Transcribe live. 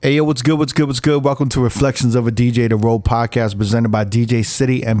Hey, yo, what's good? What's good? What's good? Welcome to Reflections of a DJ, the Road podcast presented by DJ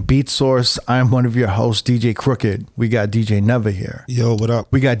City and Beat Source. I'm one of your hosts, DJ Crooked. We got DJ Never here. Yo, what up?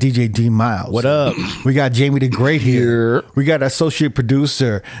 We got DJ D Miles. What up? We got Jamie the Great here. We got associate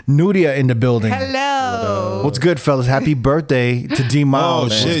producer Nudia in the building. Hello. What's good, fellas? Happy birthday to D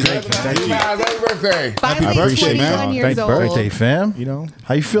Miles. Oh, shit. Thank you. Happy birthday. Finally birthday, 21 man. years Happy old. birthday, fam. You know,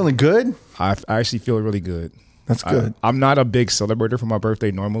 How you feeling? Good? I actually feel really good. That's good. I'm not a big celebrator for my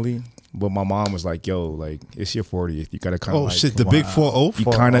birthday normally, but my mom was like, "Yo, like it's your 40th. You gotta kind of Oh, shit. The big 4-0? You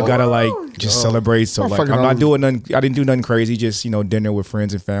kind of gotta like just celebrate." So like, fucking I'm not old. doing nothing. I didn't do nothing crazy. Just dinner with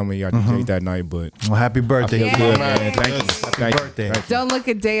friends and family. I ate that night, but Well, happy birthday. feel Yeah. good, man. Thank you. Thank you. birthday. Thank you. Don't look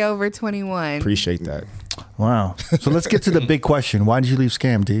a day over 21. Appreciate that. Wow. So let's get to the big question. Why did you leave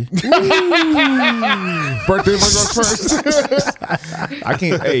Scam, D? Birthday was first. I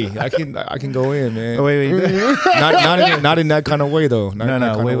can go in, man. Wait. Not in that kind of way though. Not in that No,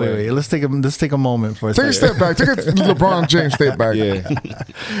 kind of wait. way. Let's take a moment for a Take a second. step back. Take a LeBron James step back. Yeah.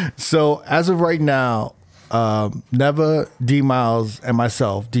 So as of right now, Never, D Miles, and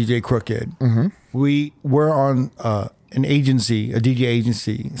myself, DJ Crooked, we're on an agency, a DJ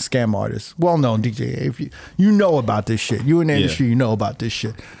agency, Scam Artist, well-known DJ. If you know about this shit, you in the industry, you know about this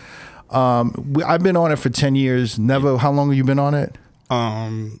shit. I've been on it for 10 years. Never, how long have you been on it?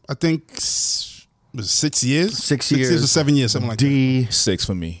 I think was 6 years? 6 6 years years. or 7 years, something like that. D 6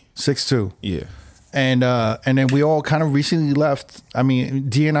 for me. 6'2". Yeah. And then we all kind of recently left. I mean,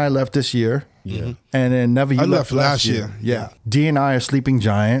 D and I left this year. Yeah. And then Never, you I left left last year. Yeah. D and I are Sleeping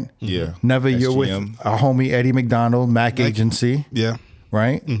Giant. Yeah. Never, you're with SGM. our homie Eddie McDonald, Mac Agency, Yeah.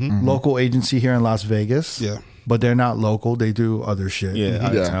 right? Local agency here in Las Vegas. Yeah. But they're not local. They do other shit. Yeah.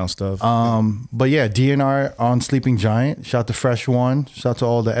 Out of town stuff. But yeah, DNR on Sleeping Giant. Shout to Fresh One. Shout to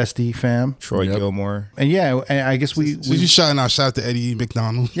all the SD fam. Troy Gilmore. And yeah, and I guess we So you shouting out shout out to Eddie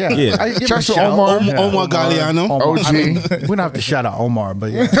McDonald. yeah. Yeah. I give him a Shout to shout. Omar. Yeah. Omar Galliano. Omar. OG. I mean, we don't have to shout out Omar,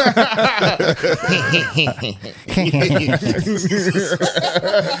 but yeah.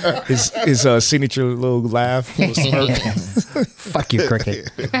 His signature little laugh. Little smirk. Fuck you, Cricket.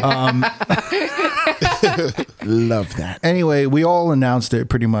 Love that. Anyway, we all announced it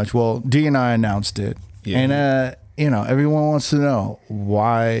pretty much. Well, D and I announced it. Yeah. And everyone wants to know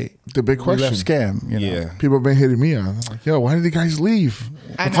why The big we left question. Scam. You know? Yeah. People have been hitting me on. Like, yo, why did the guys leave?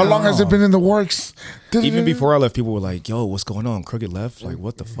 I How long has it been in the works? Even before I left, people were like, "Yo, what's going on? Crooked left? Like,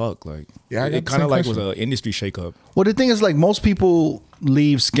 what the fuck?" Like, Yeah, I got it the kind same of like was question. an industry shakeup. Well, the thing is, like, most people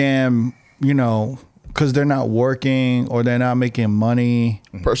leave Scam, because they're not working or they're not making money.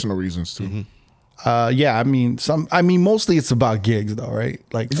 Personal reasons too. Yeah, I mean, mostly it's about gigs, though, right?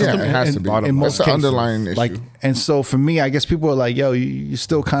 Like, Yeah, it has to be. In most That's the cases. underlying issue. Like, and so for me, I guess people are like, "Yo, you're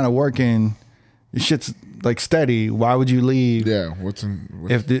still kind of working. Your shit's like steady. Why would you leave Yeah. What's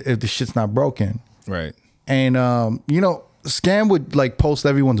if the shit's not broken?" Right. And Scam would like post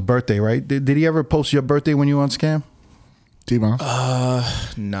everyone's birthday, right? Did he ever post your birthday when you were on Scam? D-Mon?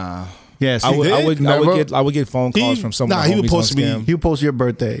 Nah. Yeah, I Never? would get phone calls from some. Nah, he would post me. he would post your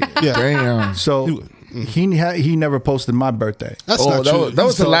birthday. Yeah. Damn. So he never posted my birthday. That's Oh, not that true. was, that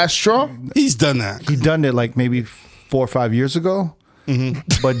was the last straw? He's done that. He done it like maybe 4 or 5 years ago.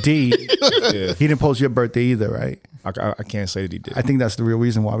 But D, Yeah. he didn't post your birthday either, right? I can't say that he did. I think that's the real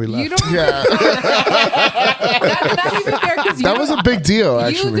reason why we left. You don't. Yeah. That's not even fair because That was a big deal, You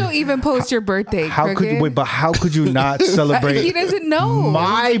actually. don't even post your birthday. How could Crooked. but how could you not celebrate He doesn't know.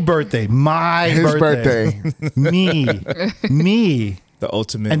 my birthday? His birthday. me. The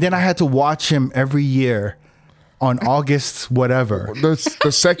ultimate. And then I had to watch him every year on August whatever.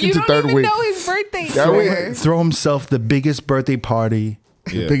 The second You to don't third even week. know his birthday. That Claire. was- Throw himself the biggest birthday party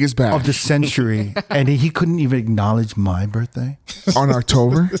yeah. Biggest bag. of the century, and he couldn't even acknowledge my birthday. On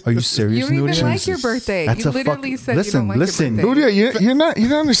October. Are you serious, You don't even Nudia? like your birthday. That's You a literally fuck- said you don't like listen. your birthday. Ludia, you're not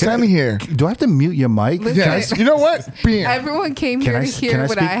understanding here. Do I have to mute your mic? Listen. Yeah. You know what? Being, Everyone came here to hear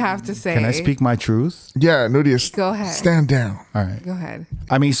what I have to say. Can I speak my truth? yeah, Nudia, Go ahead. stand down. All right. Go ahead.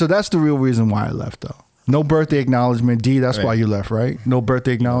 I mean, so that's the real reason why I left, though. No birthday acknowledgement. D, that's Right. why you left, right? No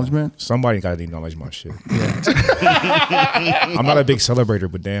birthday acknowledgement. Somebody got to acknowledge my shit. I'm not a big celebrator,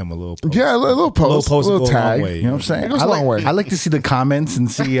 but damn, a little. Post. Yeah, a little post, post a little go a long tag. way. You know what I'm saying? It goes I a long way. like to see the comments and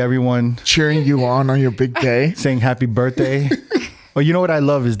see everyone Cheering you on your big day. saying happy birthday. Or you know what I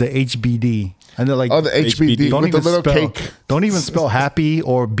love is the HBD. I know, like, Oh, the HBD don't with the even little spell, cake. Don't even spell happy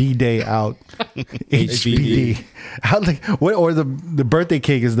or B day out. HBD. How like what? Or the birthday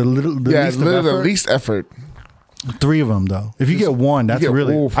cake is the Yeah, least literally of the effort. least effort. 3 of them though. If you get one, that's get-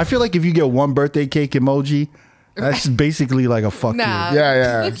 really. oof. I feel like if you get one birthday cake emoji, That's basically like a fuck Nah. you.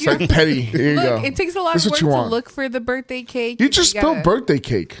 Yeah. Look, It's like petty. Here you Look, go. it takes a lot This of what work you to want. look for the birthday cake. You just spilled gotta- birthday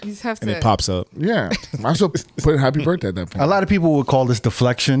cake. You just have And to. it pops up. Yeah. Might as well put happy birthday at that point. A lot of people would call this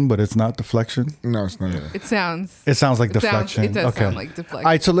deflection, but it's not deflection. No, it's not. It sounds. It sounds like It sounds- deflection. it does okay. sound like deflection.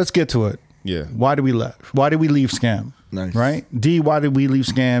 All right, so let's get to it. Yeah. Why did we left? Why did we leave Scam? Nice. Right? D, why did we leave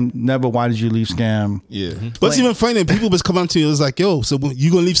Scam? Never, why did you leave Scam? Yeah. What's even funny, people was coming up to me, it was like, yo, so you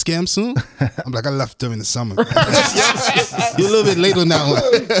gonna leave Scam soon? I'm like, I left during the summer. You're a little bit late on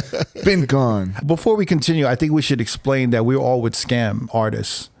that one. Been gone. Before we continue, I think we should explain that we're all with Scam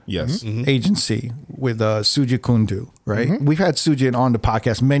artists. Yes. Agency with Suja Kundu, right? We've had Suja on the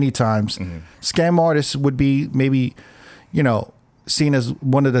podcast many times. Scam artists would be maybe, seen as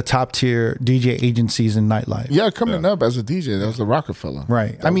one of the top tier DJ agencies in nightlife. Yeah, coming up as a DJ, that was the Rockefeller.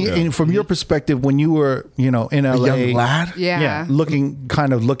 Right. I mean, and from your perspective, when you were, in LA, A young lad. yeah. looking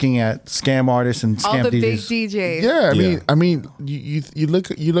at Scam artists and All Scam the DJs. big DJs. Yeah, I mean, you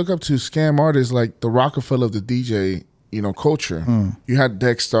look up to Scam artists like the Rockefeller of the DJ, culture. You had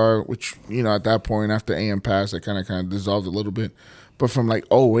Dexstar, which at that point after AM passed, that kind of dissolved a little bit. But from like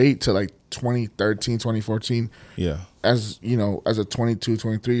 08 to like 2013, 2014, Yeah. as as a 22,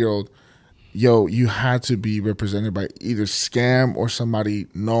 23-year-old, you had to be represented by either Scam or somebody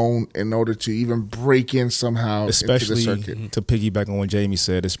known in order to even break in somehow Especially into the circuit. to piggyback on what Jamie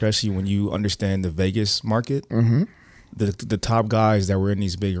said, especially when you understand the Vegas market, the top guys that were in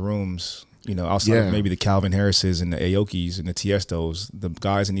these big rooms, outside of Yeah. maybe the Calvin Harrises and the Aokis and the Tiestos, the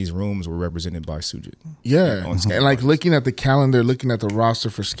guys in these rooms were represented by Sujit. Yeah, on Scam and like artists. looking at the calendar, looking at the roster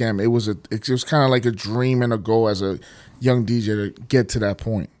for Scam, it was kind of like a dream and a goal as a young DJ to get to that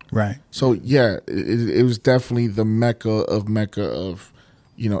point. Right. So yeah, it was definitely the mecca of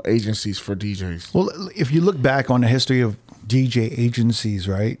agencies for DJs. Well, if you look back on the history of DJ agencies,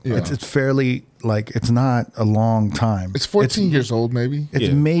 right? Yeah. It's fairly it's not a long time. It's 14 years old, maybe. It's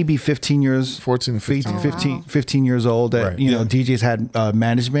Yeah. maybe 15 years. 14 to 15. 15 years old that, Right. DJs had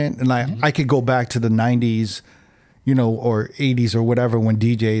management. And I could go back to the 90s, or 80s or whatever when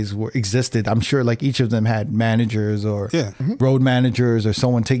DJs existed. I'm sure like each of them had managers or Yeah. road managers or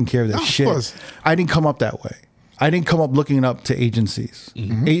someone taking care of their Of shit. course. I didn't come up that way. I didn't come up looking up to agencies.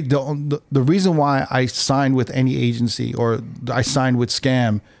 The reason why I signed with any agency or I signed with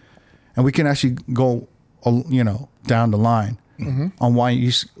Scam, and we can actually go, down the line on why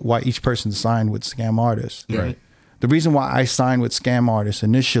each person signed with Scam artists. Right. The reason why I signed with Scam artists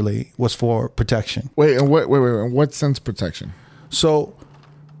initially was for protection. Wait, in what sense protection? So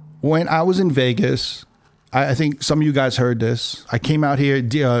when I was in Vegas, I think some of you guys heard this. I came out here,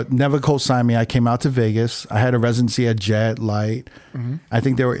 never co-signed me. I came out to Vegas. I had a residency at Jet, Light. I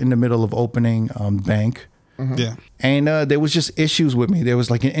think they were in the middle of opening Bank. Yeah. And there was just issues with me. There was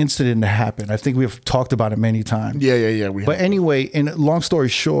like an incident that happened. I think we've talked about it many times. Yeah. But anyway, long story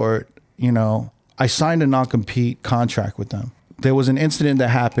short, I signed a non-compete contract with them. There was an incident that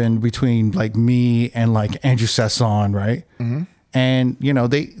happened between like me and like Andrew Sesson, right? And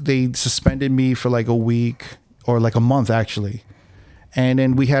they suspended me for like a week or like a month actually. And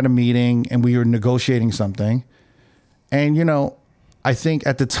then we had a meeting and we were negotiating something. And I think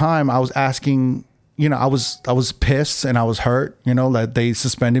at the time I was asking, I was pissed and I was hurt, that they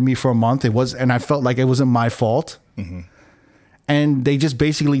suspended me for a month. And I felt like it wasn't my fault. And they just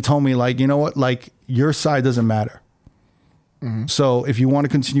basically told me like, you know what, like your side doesn't matter. So if you want to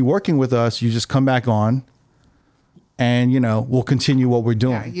continue working with us, you just come back on and, we'll continue what we're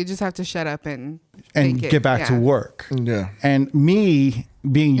doing Yeah, you just have to shut up and and take it. get back to Yeah. work. Yeah. And me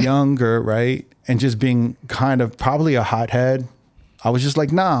being younger, right, and just being kind of probably a hothead, I was just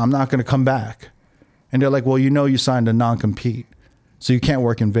like, nah, I'm not going to come back. And they're like, well, you signed a non-compete, so you can't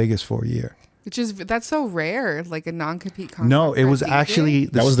work in Vegas for a year. That's so rare, like a non-compete contract. No, it for a was DJ? actually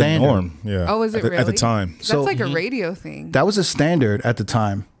the That was standard. the norm. Yeah. Oh, is it At the really? time. That's So- like a radio thing. That was a standard at the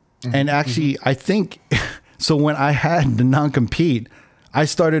time. And actually, I think, so when I had the non-compete, I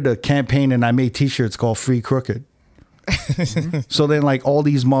started a campaign and I made T-shirts called Free Crooked. So then like all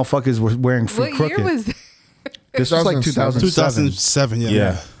these motherfuckers were wearing Free What Crooked. year was that? This was like 2007. 2007, yeah.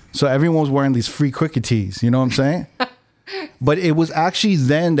 Yeah. So everyone was wearing these Free Crooked tees. You know what I'm saying? But it was actually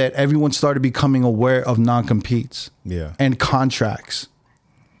then that everyone started becoming aware of non-competes Yeah. and contracts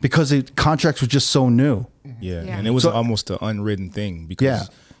because contracts were just so new. Yeah. Yeah. And it was So- almost an unwritten thing because Yeah.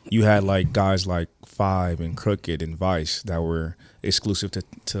 you had like guys like Five and Crooked and Vice that were exclusive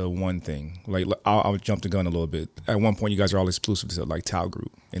to one thing. Like I'll jump the gun a little bit. At one point, you guys are all exclusive to like Tao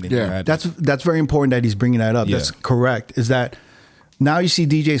Group, and then you Yeah. had That's very important that he's bringing that up. Yeah. That's correct. Is that now you see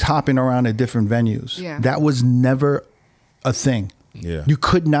DJs hopping around at different venues. Yeah. That was never a thing. Yeah. You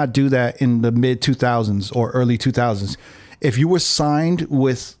could not do that in the mid 2000s or early 2000s. If you were signed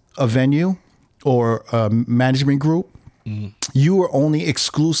with a venue or a management group, you were only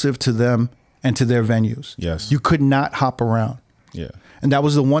exclusive to them and to their venues. Yes. You could not hop around. Yeah. And that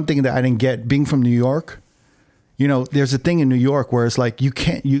was the one thing that I didn't get being from New York. You know, there's a thing in New York where it's like you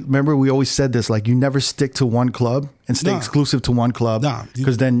remember we always said this, like you never stick to one club and stay Nah. exclusive to one club. Nah.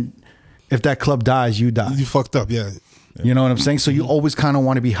 Because then if that club dies, you die. You fucked up, yeah. You know what I'm saying? So you always kind of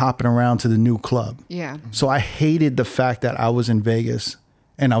want to be hopping around to the new club. Yeah. So I hated the fact that I was in Vegas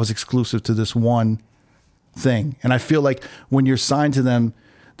and I was exclusive to this one thing. And I feel like when you're signed to them,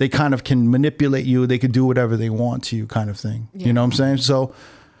 they kind of can manipulate you. They could do whatever they want to you kind of thing. Yeah. You know what I'm saying? So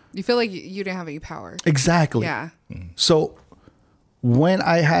You feel like you didn't have any power. exactly. Yeah. So when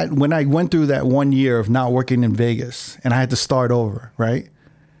I went through that 1 year of not working in Vegas and I had to start over, right?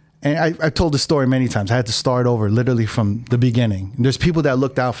 And I told the story many times. I had to start over literally from the beginning. And there's people that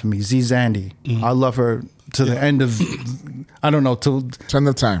looked out for me. Z Zandy. I love her to the end of, I don't know, till Turn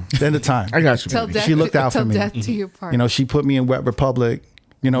the time. the end of time. I got you. Till baby. death, She looked out till for me. death do you part. You know, she put me in Wet Republic.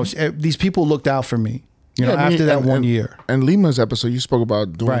 You know, these people looked out for me. You know, Yeah, I mean, after that and- 1 and- year. And Lima's episode, you spoke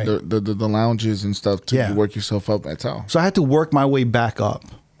about doing Right. the lounges and stuff to Yeah. work yourself up at Tal. So I had to work my way back up.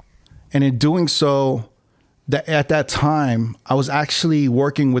 And in doing so, at that time, I was actually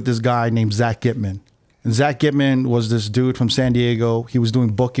working with this guy named Zach Gitman. And Zach Gitman was this dude from San Diego. He was doing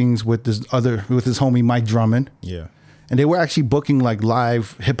bookings with his homie Mike Drummond. Yeah. And they were actually booking like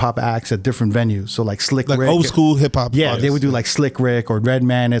live hip hop acts at different venues. So like Slick Like Rick. old school hip hop. Yeah, artists. they would do like Slick Rick or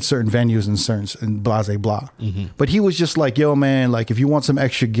Redman at certain venues and blah, blah, blah. But he was just like, yo, man, like if you want some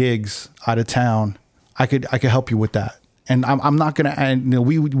extra gigs out of town, I could help you with that. And I'm not gonna. And you know,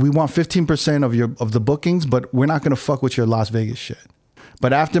 we want 15% of the bookings, but we're not gonna fuck with your Las Vegas shit.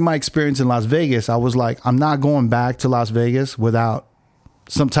 But after my experience in Las Vegas, I was like, I'm not going back to Las Vegas without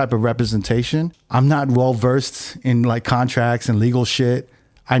some type of representation. I'm not well versed in like contracts and legal shit.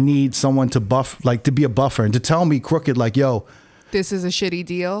 I need someone to to be a buffer and to tell me crooked, like, yo, This is a shitty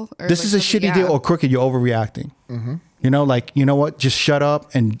deal. Or this like is a something- shitty yeah. deal, or crooked, you're overreacting. You know, like, you know what? Just shut up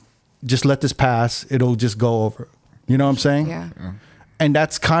and just let this pass. It'll just go over. You know what I'm saying? Yeah. And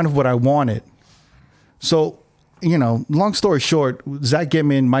that's kind of what I wanted. So, you know, long story short, Zach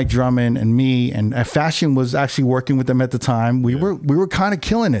Gitman, Mike Drummond, and me, and Fashion was actually working with them at the time. We were kind of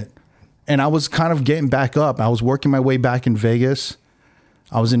killing it. And I was kind of getting back up. I was working my way back in Vegas.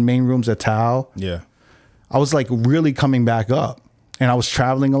 I was in main rooms at Tao. Yeah. I was like really coming back up. And I was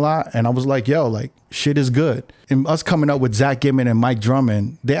traveling a lot. And I was like, yo, like shit is good. And us coming up with Zach Gitman and Mike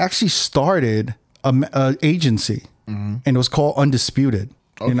Drummond, they actually started a agency. And it was called Undisputed.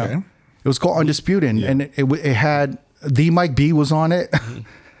 You know, Okay. it was called Undisputed, and it had the Mike B was on it.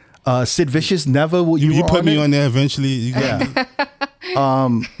 Sid Vicious, Never. You were put me it. on there eventually. You got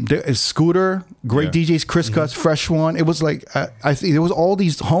Yeah. There is Scooter, great Yeah. DJs, Chris Cuts, Fresh One. It was like I think there was all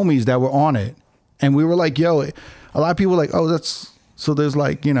these homies that were on it, and we were like, yo. A lot of people were like, oh, that's so. There's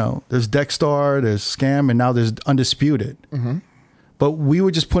like, you know, there's Dexstar, there's Scam, and now there's Undisputed. But we were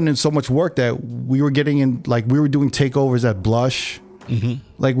just putting in so much work that we were getting in, like we were doing takeovers at Blush.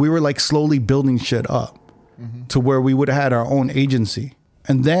 Like we were like slowly building shit up to where we would have had our own agency.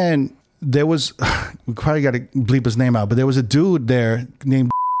 And then there was, we probably got to bleep his name out, but there was a dude there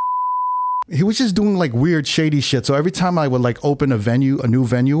named, he was just doing like weird shady shit. So every time I would like open a new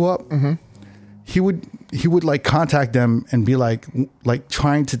venue up, he would like contact them and be like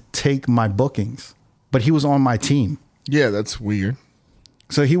trying to take my bookings, but he was on my team. Yeah, that's weird.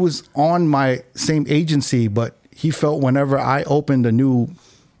 So he was on my same agency, but he felt whenever I opened a new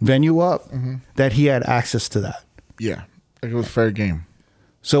venue up that he had access to that. Yeah, like it was fair game.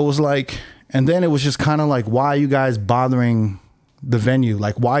 So it was like, and then it was just kind of like, why are you guys bothering the venue?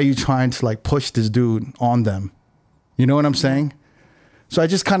 Like, why are you trying to like push this dude on them? You know what I'm saying? So I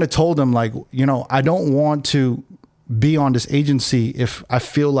just kind of told him like, you know, I don't want to be on this agency if I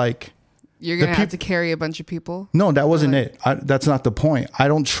feel like, You're going to The have peop- to carry a bunch of people. no, that wasn't it. That's not the point. I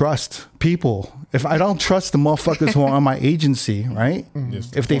don't trust people. If I don't trust the motherfuckers who are on my agency, right?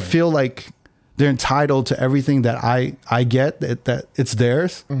 If they feel like they're entitled to everything that I get, that it's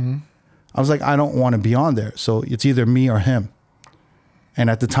theirs, I was like, I don't want to be on there. So it's either me or him. And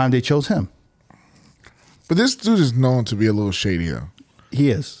at the time, they chose him. But this dude is known to be a little shady, though. He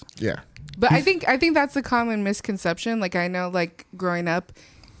is. Yeah. But I think that's a common misconception. Like I know, like growing up,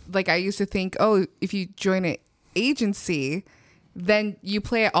 like I used to think, oh, if you join an agency, then you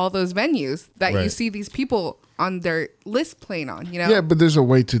play at all those venues that you Right. see these people on their list playing on. You know? Yeah, but there's a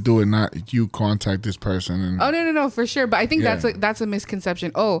way to do it. Not you contact this person and Oh no, for sure. But I think Yeah. that's a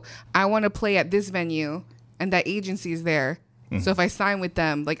misconception. Oh, I want to play at this venue, and that agency is there. So if I sign with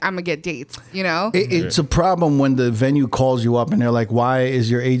them, like I'm gonna get dates, you know? It's a problem when the venue calls you up and they're like, "Why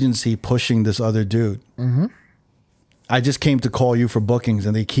is your agency pushing this other dude?" I just came to call you for bookings,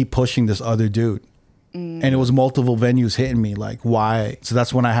 and they keep pushing this other dude. And it was multiple venues hitting me like, "Why?" So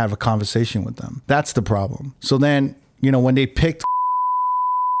that's when I have a conversation with them. That's the problem. So then, when they picked,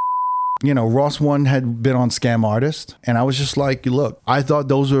 Ross One had been on Scam Artist, and I was just like, "Look, I thought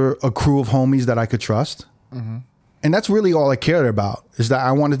those were a crew of homies that I could trust." And that's really all I cared about, is that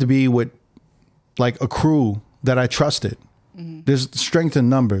I wanted to be with like a crew that I trusted. There's strength in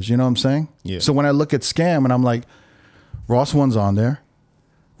numbers, you know what I'm saying? Yeah. So when I look at Scam and I'm like, Ross One's on there,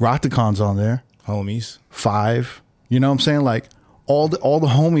 Roctacon's on there, Homies. 5, you know what I'm saying? Like all the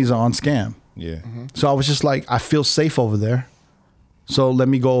homies are on Scam. Yeah. So I was just like, I feel safe over there. So let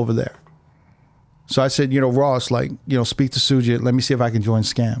me go over there. So I said, Ross, like, speak to Sujit. Let me see if I can join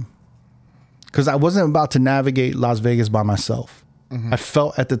Scam. Because I wasn't about to navigate Las Vegas by myself. I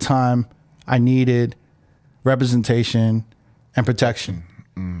felt at the time I needed representation and protection.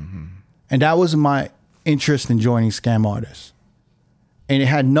 And that was my interest in joining Scam Artists. And it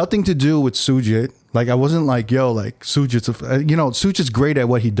had nothing to do with Sujit. Like, I wasn't like, Sujit's, Sujit's great at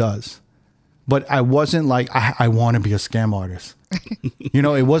what he does. But I wasn't like, I want to be a Scam Artist.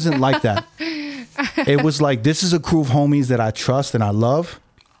 It wasn't like that. It was like, this is a crew of homies that I trust and I love.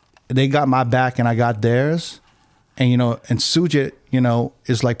 They got my back and I got theirs. And, and Sujit,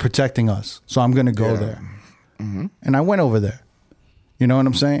 is like protecting us. So I'm going to go there. And I went over there. You know what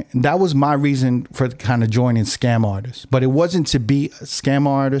I'm saying? And that was my reason for kind of joining Scam Artists. But it wasn't to be a Scam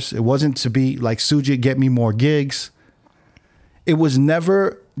Artist. It wasn't to be like Sujit, get me more gigs. It was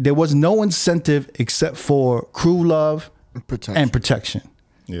never, there was no incentive except for crew love and protection.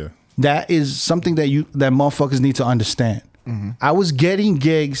 Yeah. That is something that motherfuckers need to understand. I was getting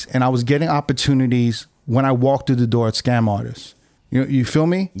gigs and I was getting opportunities when I walked through the door at Scam Artists. You feel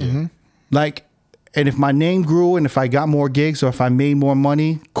me? Like, and if my name grew and if I got more gigs or if I made more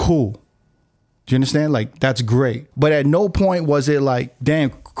money, cool. Do you understand? Like, that's great. But at no point was it like, damn,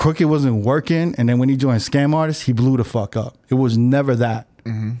 Crooked wasn't working. And then when he joined Scam Artists, he blew the fuck up. It was never that.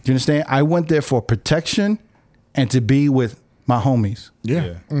 Do you understand? I went there for protection and to be with my homies.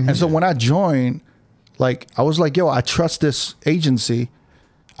 Yeah. And so when I joined, like, I was like, yo, I trust this agency.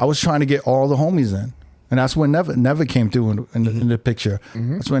 I was trying to get all the homies in. And that's when Never came through in the picture.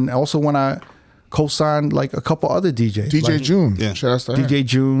 That's when I co-signed like a couple other DJs. DJ like June. Yeah. Shout out to her. DJ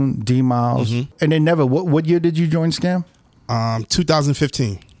June, D Miles. And then Never, what year did you join Scam?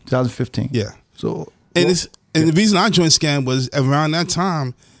 2015. 2015. Yeah. So, And the reason I joined Scam was around that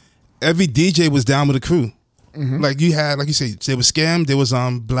time, every DJ was down with the crew. Like you had, like you said, there was Scam, there was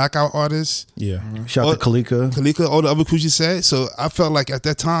Blackout Artists, Yeah. shout out to Kalika. all the other crews you said. So I felt like at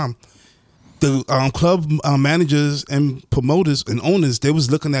that time, the club managers and promoters and owners, they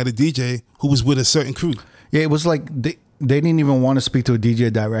was looking at a DJ who was with a certain crew. Yeah, it was like they didn't even want to speak to a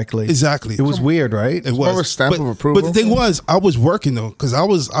DJ directly. Exactly. It was weird, right? It more of a stamp of approval. But the thing was, I was working though, because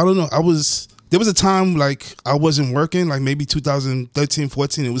there was a time like I wasn't working, like maybe 2013,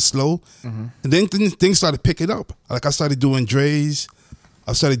 14, it was slow. And then things started picking up. Like I started doing Dre's,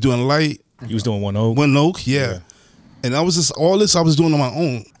 I started doing Light. You was doing 1-0. One Oak, yeah. And I was just, all this I was doing on my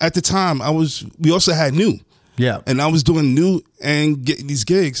own. At the time, we also had New. Yeah. And I was doing New and getting these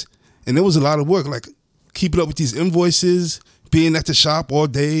gigs. And there was a lot of work, like keeping up with these invoices, being at the shop all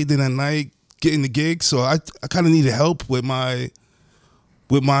day, then at night, getting the gigs. So I kind of needed help with my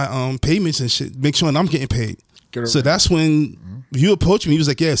payments and shit, make sure I'm getting paid. So that's when you approached me. He was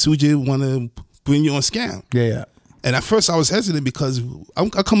like, yeah, Sujit want to bring you on Scam. Yeah. And at first I was hesitant because I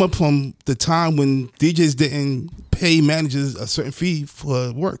come up from the time when DJs didn't pay managers a certain fee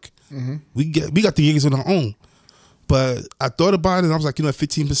for work. We got the gigs on our own. But I thought about it and I was like,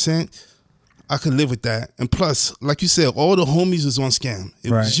 15%, I could live with that. And plus, like you said, all the homies was on Scam.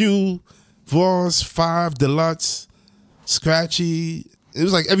 It was you, Voss, 5, Deluxe, Scratchy. It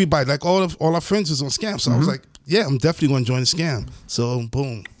was like everybody, like all our friends was on Scam. So I was like, yeah, I'm definitely going to join the Scam. So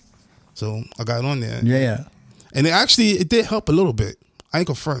boom. So I got on there. Yeah. And it did help a little bit. I ain't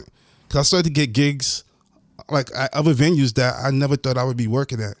gonna front. Because I started to get gigs like at other venues that I never thought I would be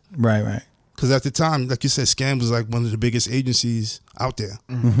working at. Right. Because at the time, like you said, Scam was like one of the biggest agencies out there.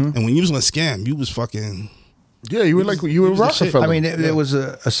 And when you was on Scam, you was fucking... Yeah, you were Rockefeller. I mean, there was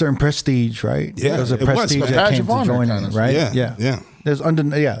a certain prestige, right? Yeah, There was a it was. prestige A that badge came of to honor join kind it, of. right? Yeah.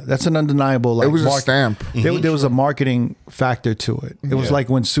 That's an undeniable, like, it was a stamp. There was a marketing factor to it. It was like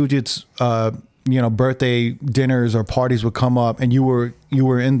when Sujit's birthday dinners or parties would come up and you were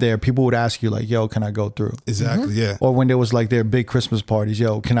in there, people would ask you like, yo, can I go through? Exactly. Yeah. Or when there was like their big Christmas parties,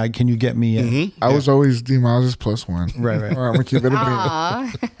 yo, can you get me in? I was always D Miles' plus one. Right. All right, I'm gonna keep it a bean.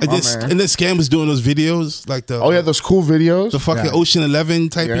 Aw. And then Scam was doing those videos like the Oh yeah, those cool videos. the fucking Yeah. Ocean 11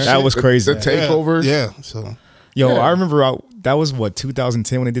 type of shit. That was crazy. The takeovers. Yeah. So Yo, Yeah. I remember that was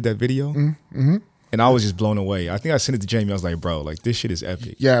 2010 when they did that video, and I was just blown away. I think I sent it to Jamie. I was like, bro, like this shit is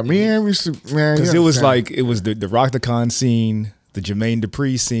epic. Yeah, me and him used to man. Because you it was understand. like it was the Rock the Con scene, the Jermaine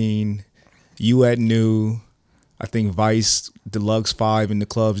Dupri scene, you at New, I think Vice Deluxe 5 in the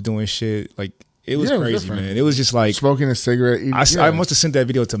clubs doing shit. Like it was Yeah, it was crazy, different. man. It was just like smoking a cigarette. Eating, I must have sent that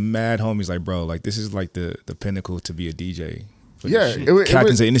video to mad homies. Like, bro, like this is like the pinnacle to be a DJ. for this Yeah, shit. it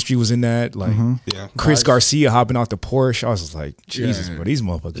Captains was- of Industry was in that. Like yeah. Chris Garcia hopping off the Porsche. I was just like, Jesus, Yeah. bro, these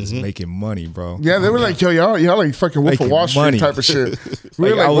motherfuckers making money, bro. Yeah, they were like, yo, y'all like fucking Wolf of Making Wall Street money. type of shit. We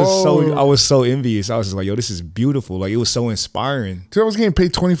Like, were like, whoa. I was so envious. I was just like, yo, this is beautiful. Like it was so inspiring. Dude, I was getting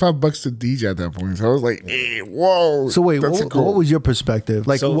paid $25 to DJ at that point. So I was like, hey, whoa. So wait, that's what was your perspective?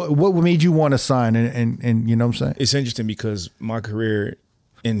 Like, So- what made you want to sign? And you know what I'm saying? It's interesting because my career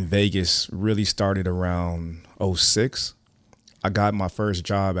in Vegas really started around 06. I got my first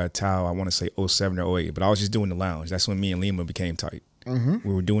job at Tao, I want to say 07 or 08, but I was just doing the lounge. That's when me and Lima became tight.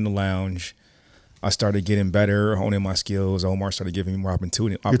 We were doing the lounge. I started getting better, honing my skills. Omar started giving me more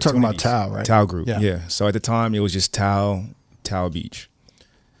opportunities. You're talking about Tao, right? Tao Group, Yeah. yeah. So at the time, it was just Tao Beach.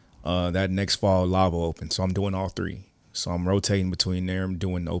 That next fall, Lava opened. So I'm doing all three. So I'm rotating between there. I'm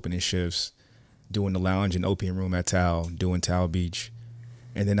doing the opening shifts, doing the lounge and opium room at Tao, doing Tao Beach.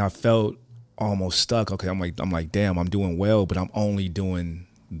 And then I felt almost stuck. Okay, I'm like, damn, I'm doing well, but I'm only doing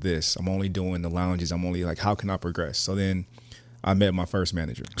this. I'm only doing the lounges. I'm only like, how can I progress? So then I met my first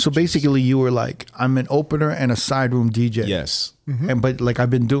manager. So basically, you were like, I'm an opener and a side room DJ. Yes. And but I've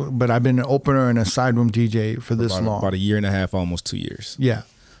been an opener and a side room DJ for this long. About a year and a half, almost 2 years. Yeah.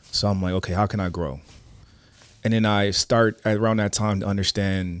 So I'm like, okay, how can I grow? And then I start around that time to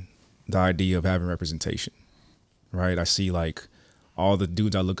understand the idea of having representation, right? I see like all the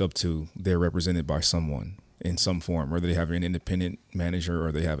dudes I look up to, they're represented by someone in some form, whether they have an independent manager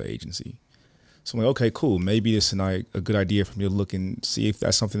or they have an agency. So I'm like, okay, cool. Maybe it's a good idea for me to look and see if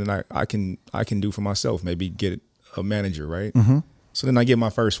that's something that I can do for myself. Maybe get a manager, right? So then I get my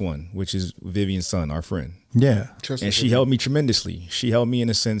first one, which is Vivian's son, our friend. Yeah. And she helped me tremendously. She helped me in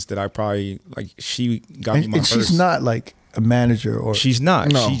a sense that I probably she got me my And first. she's not like a manager or She's not.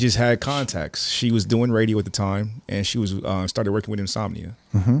 No. She just had contacts. She was doing radio at the time, and she was started working with Insomnia,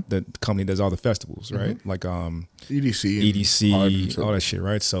 the company that does all the festivals, right? Like EDC. EDC, all that shit,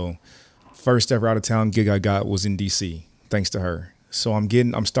 right? So first ever out of town gig I got was in DC, thanks to her. So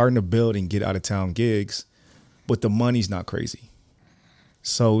I'm starting to build and get out of town gigs, but the money's not crazy.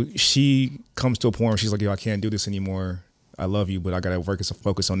 So she comes to a point where she's like, yo, I can't do this anymore. I love you, but I got to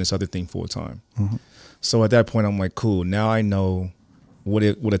focus on this other thing full time. So at that point, I'm like, cool. Now I know what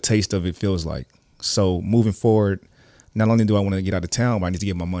a taste of it feels like. So moving forward, not only do I want to get out of town, but I need to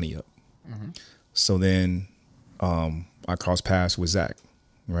get my money up. So then I crossed paths with Zach,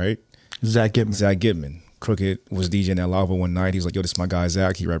 right? Zach Gibman. Zach Gibman. Crooked was DJing at Lava one night. He was like, yo, this is my guy,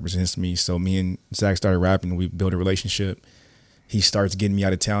 Zach. He represents me. So me and Zach started rapping. We built a relationship. He starts getting me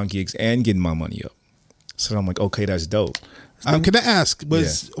out of town gigs and getting my money up. So I'm like, okay, that's dope. Can I ask,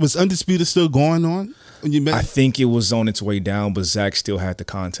 was Undisputed still going on when you met? I think it was on its way down, but Zach still had the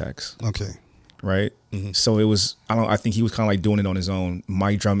contacts, Okay. right? So it was, I think he was kind of like doing it on his own.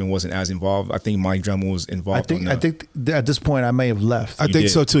 Mike Drummond wasn't as involved. I think Mike Drummond was involved. I think at this point I may have left. I think did.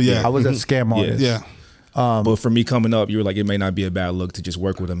 so too, yeah. I was at Scam Artist. Yeah. but for me coming up, you were like, it may not be a bad look to just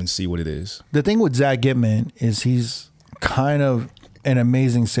work with him and see what it is. The thing with Zach Gibman is he's kind of an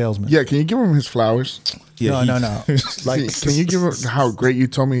amazing salesman. Yeah, can you give him his flowers? Yeah, no. Like, can you give him how great you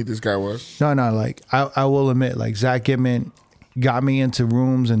told me this guy was? No. Like I will admit, like Zach Gibman got me into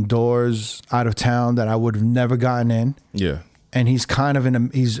rooms and doors out of town that I would have never gotten in. Yeah, And he's kind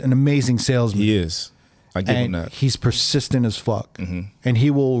of he's an amazing salesman. he is. I give him And that. he's persistent as fuck, and he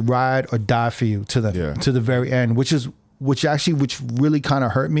will ride or die for you to the very end. Which really kind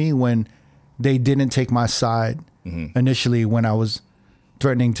of hurt me when they didn't take my side initially when I was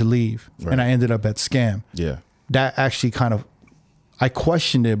threatening to leave, and I ended up at Scam. Yeah, That actually I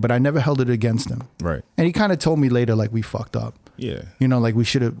questioned it, but I never held it against him. right. And he kind of told me later, like, we fucked up. Yeah, You know, like we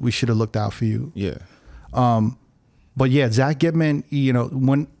should have looked out for you. yeah, But yeah, Zach Gibman, you know,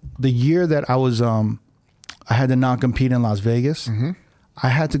 when the year that I was I had to non-compete in Las Vegas, I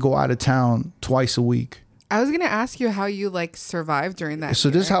had to go out of town twice a week. I was gonna ask you how you like survived during that. So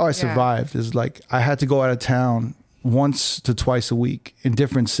this is how I Yeah. survived, is like I had to go out of town once to twice a week in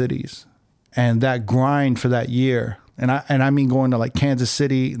different cities. And that grind for that year, and I mean going to like Kansas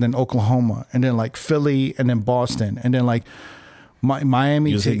City, then Oklahoma, and then like Philly, and then Boston, and then like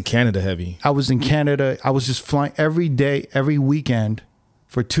Miami. You was in Canada heavy. I was in Canada. I was just flying every day, every weekend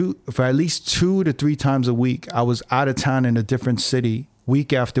for at least 2 to 3 times a week. I was out of town in a different city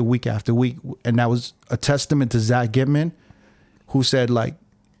week after week after week. And that was a testament to Zach Gitman, who said, like,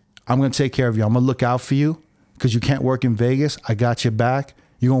 I'm going to take care of you. I'm going to look out for you because you can't work in Vegas. I got your back.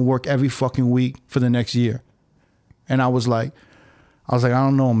 You're going to work every fucking week for the next year. And I was like, I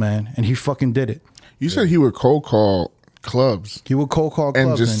don't know, man. And he fucking did it. You said he would cold call clubs. He would cold call clubs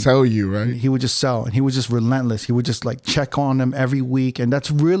and just sell you, right? He would just sell, and he was just relentless. He would just like check on them every week, and that's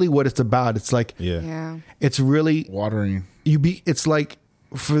really what it's about. It's like, Yeah. it's really Watering. It's like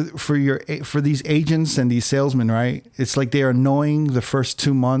for these agents and these salesmen, right? It's like they are annoying the first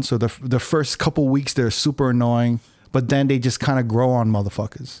 2 months or the first couple weeks. They're super annoying, but then they just kind of grow on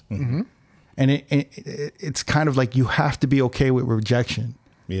motherfuckers. Mm-hmm. And it's kind of like you have to be okay with rejection.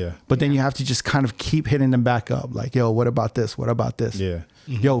 Yeah. But then you have to just kind of keep hitting them back up. Like, yo, what about this? What about this? Yeah.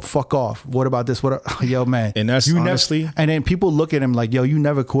 Yo, fuck off. What about this? Yo, man. And that's honestly. And then people look at him like, yo, you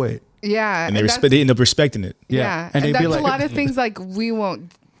never quit. Yeah. And they end up respecting it. Yeah. And And they'd be that's like, a lot of things like we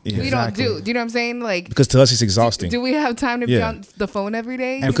won't, we Exactly. don't do. Do you know what I'm saying? Like, Because to us, it's exhausting. do we have time to be Yeah. on the phone every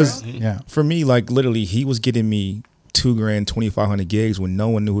day? And you because- know? yeah. For me, like literally, he was getting me $2,000, 2,500 gigs when no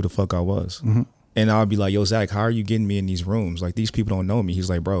one knew who the fuck I was. Mm-hmm. And I'll be like, yo, Zach, how are you getting me in these rooms? Like, these people don't know me. He's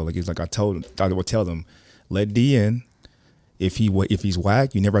like, bro, like, he's like, I would tell them, let D in. If he's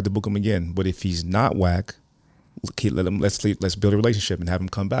whack, you never have to book him again. But if he's not whack, let's build a relationship and have him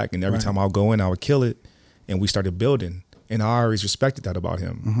come back. And every time I'll go in, I would kill it. And we started building. And I always respected that about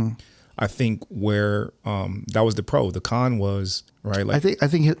him. Mm-hmm. I think where that was the pro. The con was, right? Like, I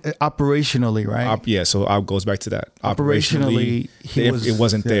think operationally, right? so it goes back to that. Operationally, it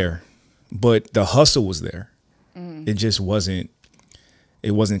wasn't there. But the hustle was there. Mm. It just wasn't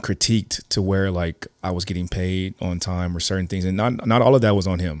critiqued to where like I was getting paid on time or certain things. And not all of that was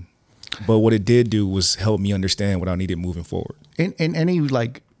on him. But what it did do was help me understand what I needed moving forward. in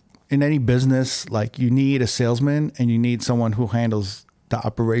any business, like you need a salesman and you need someone who handles the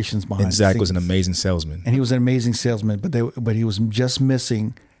operations behind. And Zach was an things. amazing salesman. And he was an amazing salesman, but he was just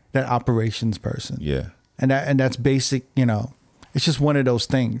missing that operations person. Yeah. And that's basic, you know. It's just one of those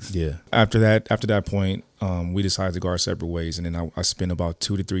things. Yeah. After that point, we decided to go our separate ways. And then I spent about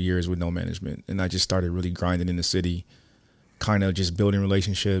 2 to 3 years with no management. And I just started really grinding in the city, kind of just building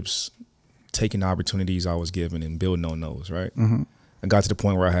relationships, taking the opportunities I was given and building on those, right? Mm-hmm. I got to the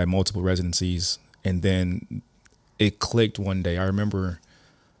point where I had multiple residencies. And then it clicked one day. I remember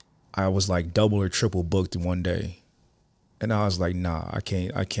I was like double or triple booked one day. And I was like, nah, I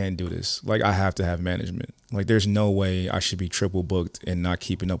can't do this. Like, I have to have management. Like, there's no way I should be triple booked and not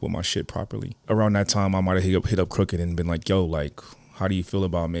keeping up with my shit properly. Around that time, I might have hit up Crooked and been like, yo, like, how do you feel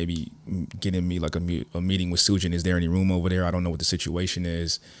about maybe getting me like a meeting with Sujin? Is there any room over there? I don't know what the situation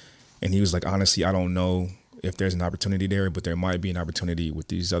is. And he was like, honestly, I don't know if there's an opportunity there, but there might be an opportunity with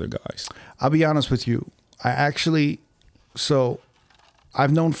these other guys. I'll be honest with you.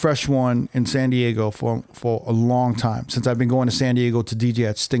 I've known Fresh One in San Diego for a long time, since I've been going to San Diego to DJ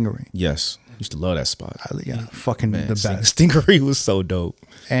at Stingery. Yes. Used to love that spot. Fucking Man, the best. Stingery was so dope.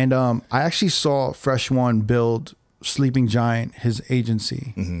 And I actually saw Fresh One build Sleeping Giant, his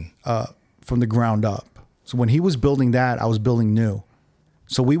agency, from the ground up. So when he was building that, I was building new.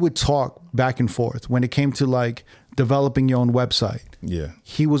 So we would talk back and forth. When it came to like developing your own website, Yeah.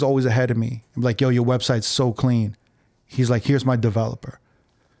 he was always ahead of me. I'm like, yo, your website's so clean. He's like, here's my developer.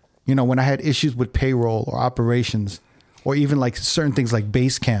 You know, when I had issues with payroll or operations, or even like certain things like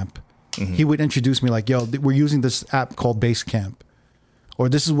Basecamp, he would introduce me like, yo, we're using this app called Basecamp, or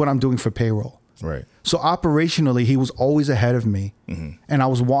this is what I'm doing for payroll. Right. So operationally, he was always ahead of me. And I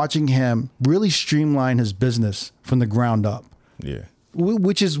was watching him really streamline his business from the ground up, Yeah.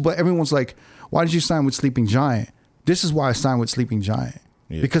 which is what everyone's like, why did you sign with Sleeping Giant? This is why I signed with Sleeping Giant.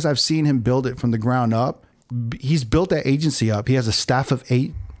 Yeah. Because I've seen him build it from the ground up. He's built that agency up. He has a staff of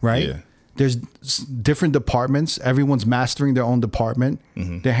 8, right? Yeah. There's different departments. Everyone's mastering their own department.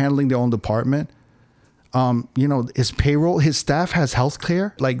 They're handling their own department. You know, his payroll, his staff has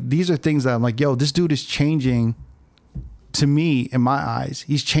healthcare. Like, these are things that I'm like, yo, this dude is changing, to me, in my eyes,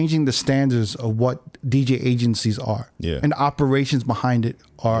 he's changing the standards of what DJ agencies are. Yeah. And the operations behind it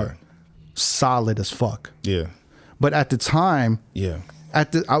are solid as fuck. Yeah. But at the time, Yeah.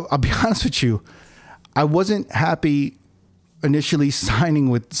 I'll be honest with you, I wasn't happy initially signing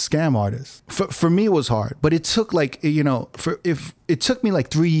with scam artists. For me, it was hard, but it took like, you know, it took me like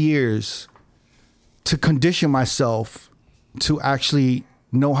 3 years to condition myself to actually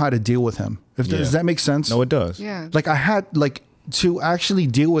know how to deal with him. Does that make sense? No, it does. Yeah. Like I had like to actually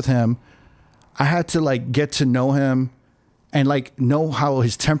deal with him, I had to like get to know him and like know how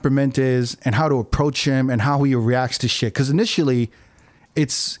his temperament is and how to approach him and how he reacts to shit. Because initially,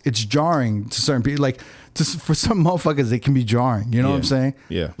 it's jarring to certain people. Like for some motherfuckers, it can be jarring. You know what I'm saying?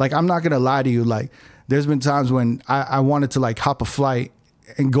 Yeah. Like I'm not gonna lie to you. Like there's been times when I wanted to like hop a flight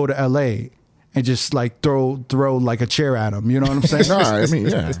and go to LA and just like throw like a chair at him. You know what I'm saying? No, I mean,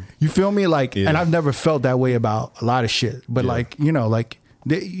 yeah. You feel me? Like, and I've never felt that way about a lot of shit. But like, you know, like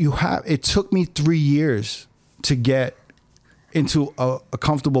it took me 3 years to get into a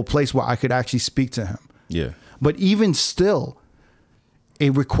comfortable place where I could actually speak to him. Yeah. But even still,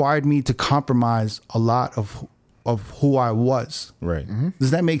 it required me to compromise a lot of who I was. Right.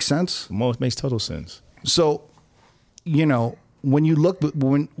 Does that make sense? Makes total sense. So, you know, when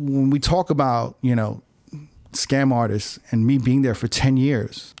we talk about, you know, scam artists and me being there for 10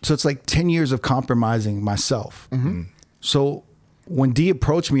 years. So it's like 10 years of compromising myself. So when D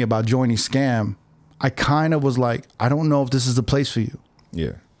approached me about joining Scam, I kind of was like, I don't know if this is the place for you.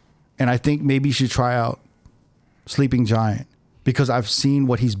 Yeah. And I think maybe you should try out Sleeping Giant because I've seen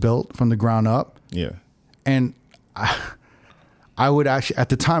what he's built from the ground up. Yeah. And I would actually, at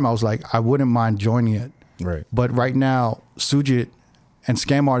the time, I was like, I wouldn't mind joining it. Right. But right now, Sujit and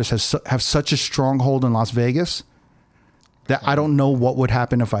Scam Artists have such a stronghold in Las Vegas that I don't know what would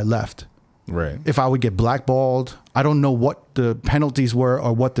happen if I left. Right. If I would get blackballed, I don't know what the penalties were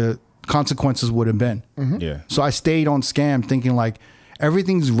or what the consequences would have been. Yeah. So I stayed on Scam thinking like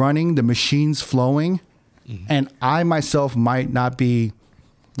everything's running, the machine's flowing, and I myself might not be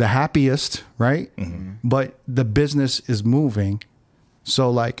the happiest, right? But the business is moving. So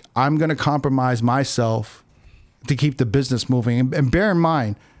like I'm going to compromise myself to keep the business moving. And bear in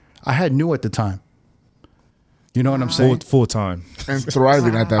mind, I had New at the time. You know what I'm saying? Full time. And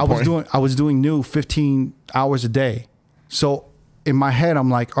thriving at that point. I was doing New 15 hours a day. So in my head, I'm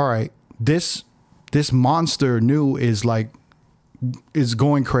like, all right, this monster New is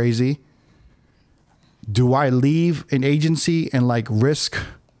going crazy. Do I leave an agency and like risk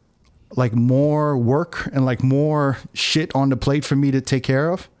like more work and like more shit on the plate for me to take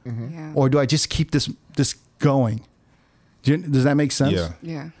care of? Yeah. Or do I just keep this going? Does that make sense? Yeah.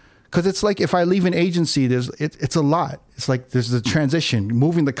 Yeah. Because it's like if I leave an agency, it's a lot. It's like there's the transition,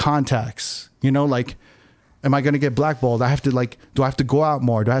 moving the contacts. You know, like, am I going to get blackballed? Do I have to go out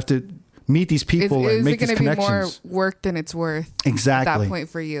more? Do I have to meet these people and make these connections? Is it going to be more work than it's worth? Exactly. At that point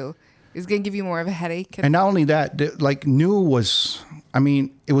for you, is going to give you more of a headache. And not only that, like New was, I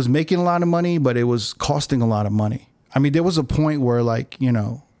mean, it was making a lot of money, but it was costing a lot of money. I mean, there was a point where like, you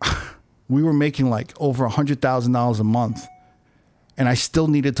know, we were making like over $100,000 a month. And I still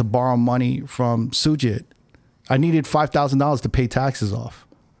needed to borrow money from Sujit. I needed $5,000 to pay taxes off.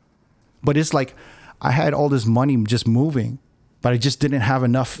 But it's like I had all this money just moving, but I just didn't have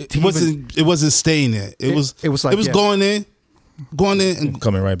enough. It wasn't staying there. It was going in and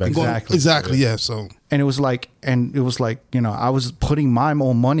Coming right back. Exactly. Yeah. So and it was like, you know, I was putting my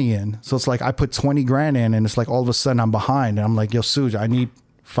own money in. So it's like I put 20 grand in, and it's like all of a sudden I'm behind, and I'm like, yo, Suj, I need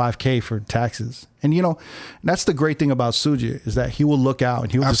 $5K for taxes. And you know, that's the great thing about Suji is that he will look out,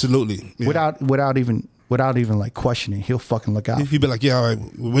 and he will absolutely without even like questioning, he'll fucking look out. He'd be like, yeah, all right,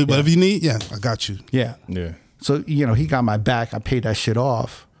 whatever you need, yeah, I got you. Yeah. Yeah. So, you know, he got my back. I paid that shit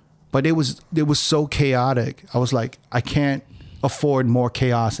off. But it was so chaotic. I was like, I can't afford more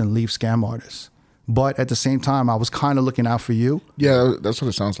chaos and leave Scam Artists. But at the same time, I was kind of looking out for you. Yeah, that's what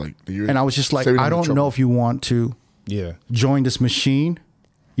it sounds like. And I was just like, I don't know if you want to join this machine.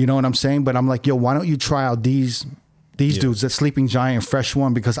 You know what I'm saying? But I'm like, yo, why don't you try out these dudes, that Sleeping Giant, Fresh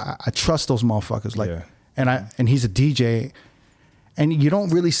One, because I trust those motherfuckers. Like, and he's a DJ, and you don't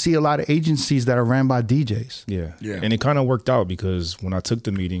really see a lot of agencies that are ran by DJs. Yeah. Yeah. And it kind of worked out because when I took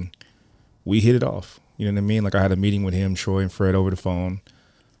the meeting, we hit it off. You know what I mean? Like I had a meeting with him, Troy and Fred over the phone,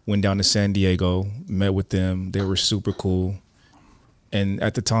 went down to San Diego, met with them. They were super cool. And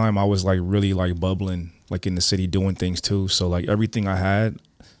at the time I was like really like bubbling, like in the city doing things too. So like everything I had,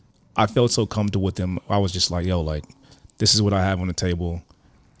 I felt so comfortable with them. I was just like, yo, like, this is what I have on the table.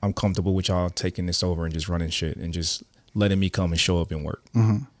 I'm comfortable with y'all taking this over and just running shit and just letting me come and show up and work.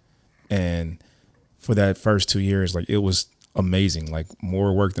 And for that first 2 years, like, it was amazing. Like,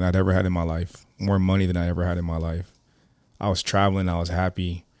 more work than I'd ever had in my life, more money than I ever had in my life. I was traveling. I was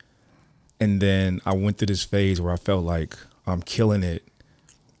happy. And then I went through this phase where I felt like I'm killing it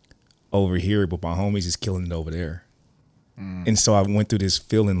over here, but my homies is killing it over there. And so I went through this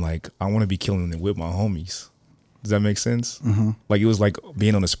feeling like I want to be killing it with my homies. Does that make sense? Mm-hmm. Like it was like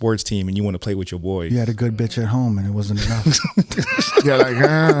being on a sports team and you want to play with your boy. You had a good bitch at home and it wasn't enough. Yeah,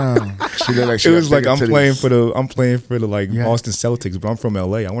 like she looked like she It was like I'm titties. playing for the like Yeah. Boston Celtics, but I'm from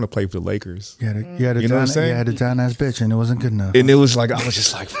LA. I want to play for the Lakers. You had a You know what I'm saying? You had a down ass bitch and it wasn't good enough. And it was like I was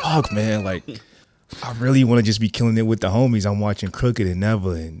just like, fuck, man. Like I really want to just be killing it with the homies. I'm watching Crooked and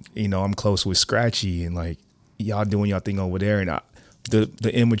Never, and you know I'm close with Scratchy, and like y'all doing y'all thing over there. And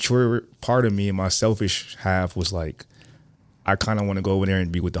the immature part of me and my selfish half was like, I kind of want to go over there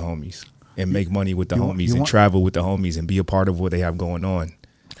and be with the homies and make money with the homies and travel with the homies and be a part of what they have going on.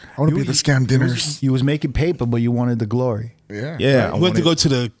 I want to be at the scam dinners. You was making paper, but you wanted the glory. Yeah. Yeah, I went to go to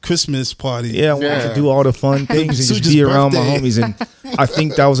the Christmas party. Yeah, I wanted to do all the fun things and just Suja's be around my birthday. homies. And I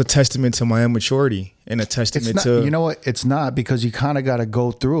think that was a testament to my immaturity and a It's testament not, to you know what? It's not, because you kind of got to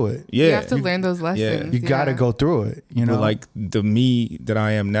go through it. yeah, You have to learn those lessons. You got to go through it. You know, But like the me that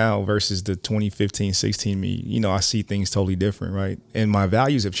I am now versus the 2015, 16 me, you know, I see things totally different, right? And my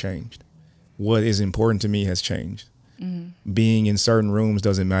values have changed. What is important to me has changed. Being in certain rooms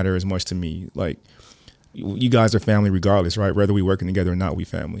doesn't matter as much to me. Like you guys are family regardless, right? Whether we working together or not, we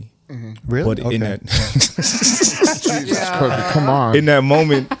family. really. But Okay. in that Come on. in that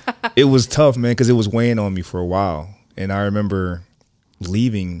moment, it was tough, man, because it was weighing on me for a while. And I remember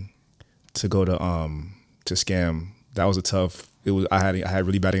leaving to go to Scam. That was a tough. It was. I had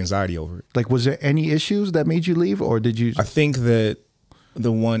really bad anxiety over it. Like, was there any issues that made you leave, or did you? I think that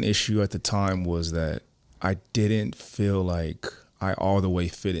the one issue at the time was that I didn't feel like I all the way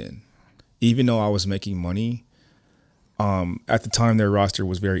fit in, even though I was making money. At the time, their roster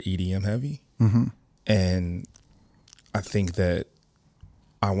was very EDM heavy, and I think that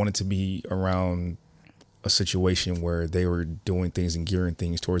I wanted to be around a situation where they were doing things and gearing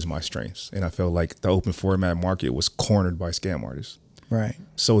things towards my strengths, and I felt like the open format market was cornered by scam artists. Right.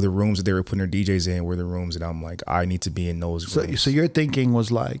 So the rooms that they were putting their DJs in were the rooms that I'm like, I need to be in those rooms. So your thinking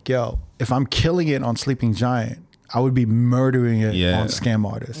was like, yo, if I'm killing it on Sleeping Giant, I would be murdering it Yeah. on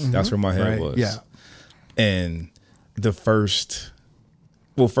Scam Artists. That's where my head Right? was. Yeah. And first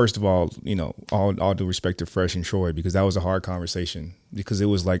of all, you know, all due respect to Fresh and Troy, because that was a hard conversation, because it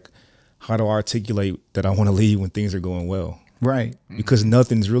was like, how do I articulate that I want to leave when things are going well? Right. Because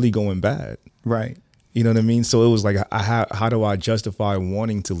nothing's really going bad. Right. You know what I mean? So it was like, how do I justify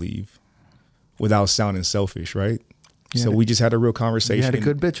wanting to leave without sounding selfish, right? So we just had a real conversation. You had a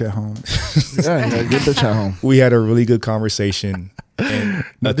good bitch at home. Yeah, get the child home. We had a really good conversation, and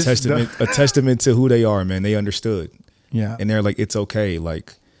a this is testament to who they are, man. They understood. Yeah. And they're like, it's okay.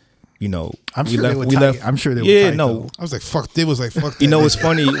 Like, you know, I'm sure they were tight. I'm sure they were Yeah, tight, no. though. I was like, fuck. They was like, fuck. You that. know what's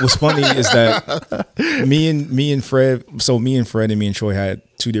funny? What's funny is that me and Fred. So me and Fred and me and Troy had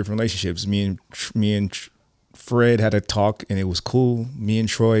two different relationships. Me and Fred had a talk and it was cool. Me and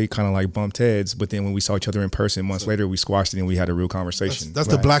Troy kind of like bumped heads, but then when we saw each other in person months later, we squashed it and we had a real conversation. That's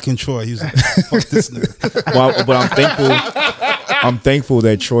the black and Troy. He was like, fuck this nigga. Well, but I'm thankful. I'm thankful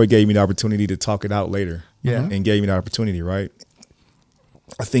that Troy gave me the opportunity to talk it out later. Yeah. And gave me the opportunity, right?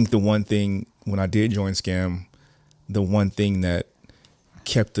 I think the one thing when I did join Scam, the one thing that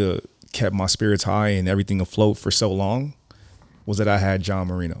kept my spirits high and everything afloat for so long was that I had John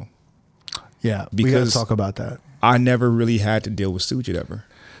Marino. Yeah. We got to Because- talk about that. I never really had to deal with Sujit ever.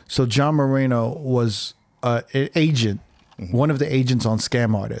 So John Marino was an agent, Mm-hmm. one of the agents on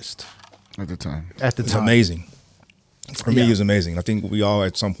Scam Artist At the time. at the It's time. amazing. For me, Yeah. he was amazing. I think we all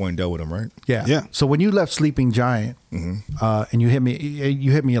at some point dealt with him, right? Yeah. Yeah. So when you left Sleeping Giant, Mm-hmm. and you hit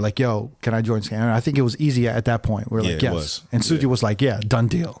me, you're like, yo, can I join Scam? And I think it was easy at that point. We're Yeah, like, it yes. was. And Suji Yeah. was like, yeah, done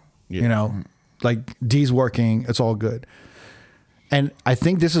deal. Yeah. You know, like D's working. It's all good. And I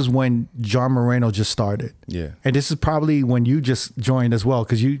think this is when John Moreno just started. Yeah. And this is probably when you just joined as well.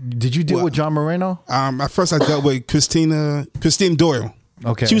 Cause did you deal Well, with John Moreno? At first I dealt with Christine Doyle.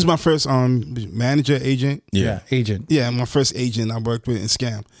 Okay. She was my first manager, agent. Yeah. Agent. Yeah, my first agent I worked with in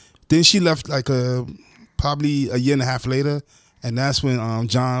Scam. Then she left like probably a year and a half later, and that's when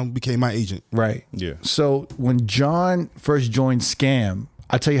John became my agent. Right. Yeah. So when John first joined Scam,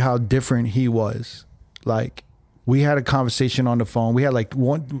 I tell you how different he was. Like, we had a conversation on the phone. We had like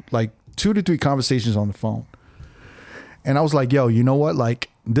 2 to 3 conversations on the phone. And I was like, yo, you know what? Like,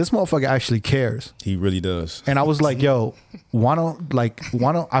 this motherfucker actually cares. He really does. And I was like, yo, why don't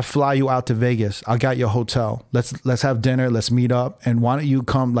I fly you out to Vegas? I got your hotel. Let's have dinner. Let's meet up. And why don't you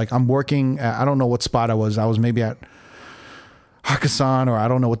come? Like, I'm working at, I don't know what spot I was. I was maybe at Hakkasan, or I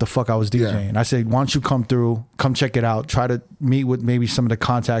don't know what the fuck I was DJing. Yeah. I said, why don't you come through, come check it out, try to meet with maybe some of the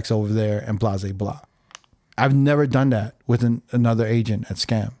contacts over there and blah, blah, blah. I've never done that with another agent at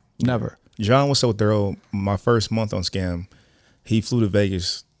Scam. Never. John was so thorough. My first month on Scam, he flew to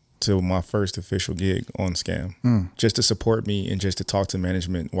Vegas to my first official gig on Scam, just to support me and just to talk to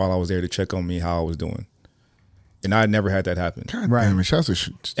management while I was there to check on me how I was doing. And I had never had that happen. God Right. damn it, shouts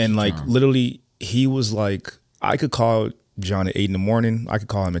to And like John. literally, he was like, I could call John at 8 in the morning. I could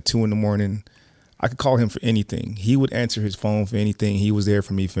call him at 2 in the morning. I could call him for anything. He would answer his phone for anything. He was there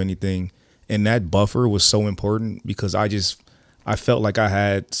for me for anything. And that buffer was so important because I felt like I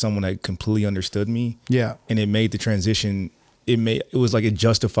had someone that completely understood me. Yeah. And it made the transition, it was like it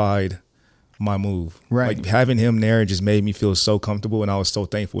justified my move. Right. Like having him there just made me feel so comfortable, and I was so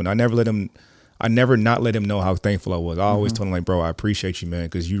thankful. And I never not let him know how thankful I was. I always told him like, bro, I appreciate you, man,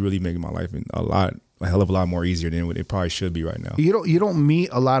 because you really make my life a hell of a lot more easier than it probably should be right now. You don't meet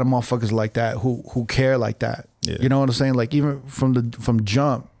a lot of motherfuckers like that who care like that. Yeah. You know what I'm saying? Like even from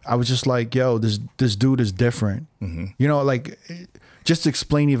jump, I was just like, yo, this dude is different. You know, like just to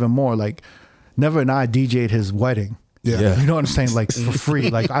explain even more, like Never and I DJ'd his wedding. Yeah. You know what I'm saying? Like for free.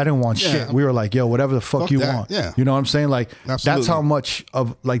 Like I didn't want shit. We were like, yo, whatever the fuck you that. want. Yeah. You know what I'm saying? Like that's Absolutely. how much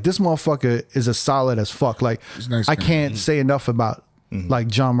of like this motherfucker is as solid as fuck. Like He's a nice I guy. can't say enough about like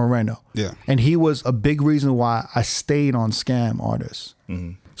John Moreno. Yeah. And he was a big reason why I stayed on Scam Artists.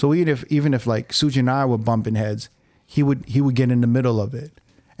 So even if like Suji and I were bumping heads, he would get in the middle of it.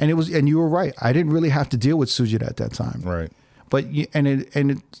 And you were right. I didn't really have to deal with Suji at that time. Right. But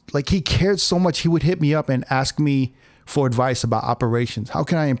like he cared so much, he would hit me up and ask me for advice about operations. How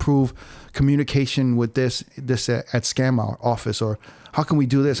can I improve communication with this at Scam Office, or how can we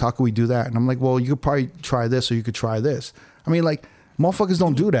do this? How can we do that? And I'm like, well, you could probably try this, or you could try this. I mean, like motherfuckers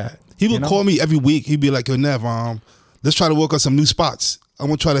don't do that. He would you know? call me every week. He'd be like, yo, Nev, let's try to work on some new spots. I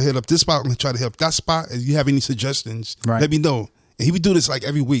want to try to hit up this spot. I'm going to try to hit up that spot. If you have any suggestions, Right. let me know. And he would do this like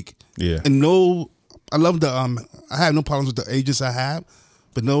every week. Yeah. And I love I have no problems with the agents I have,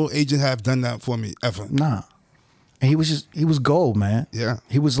 but no agent have done that for me ever. Nah. And he was gold, man. Yeah.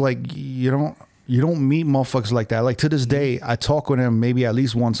 He was like, you don't meet motherfuckers like that. Like to this day, I talk with him maybe at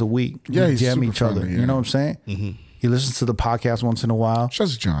least once a week. Yeah, We he's DM super each other. friendly, You yeah. know what I'm saying? He listens to the podcast once in a while.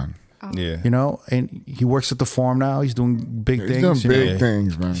 Shouts to John. Yeah. You know, and he works at the farm now. He's doing big He's things. doing you know? big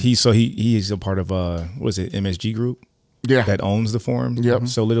things, man. He is a part of what is it, MSG Group Yeah. that owns the forum. Yep.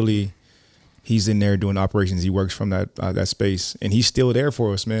 So literally, he's in there doing operations. He works from that space, and he's still there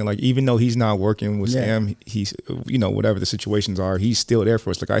for us, man. Like even though he's not working with Yeah. Scam, he's whatever the situations are, he's still there for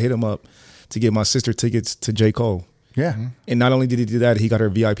us. Like I hit him up to get my sister tickets to J. Cole. Yeah. And not only did he do that, he got her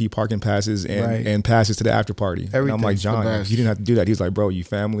VIP parking passes Right. and passes to the after party. And I'm Everything. like, The John, best. you didn't have to do that. He was like, bro, you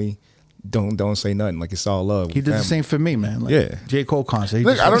family. Don't say nothing. Like it's all love. He did the same for me, man. Like, Yeah. J. Cole concert. He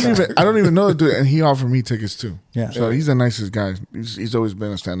Look, just- I don't even know the dude, and he offered me tickets too. Yeah. So he's the nicest guy. He's always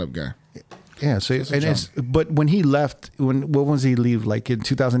been a stand-up guy. Yeah. So but when he left, what was he leave? Like in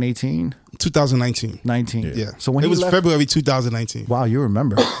 2018, 2019. 19. Yeah. So when it he was left, February 2019. wow, you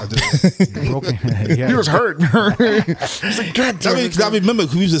remember? Broken. Yeah. He was hurt. He's like, God damn it. I remember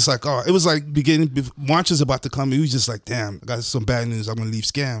he was just like, oh, it was like beginning, March is about to come. He was just like, damn, I got some bad news. I'm going to leave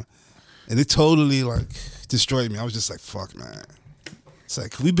Scam. And it totally like destroyed me. I was just like, fuck, man. It's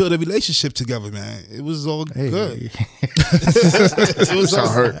like, we built a relationship together, man. It was all good. It was all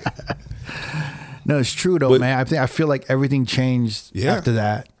hurt. No, it's true though, man. I feel like everything changed Yeah. after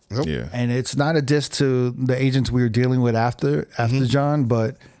that. Yep. Yeah. And it's not a diss to the agents we were dealing with after John,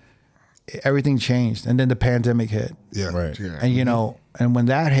 but everything changed. And then the pandemic hit. Yeah. Right. Yeah. And and when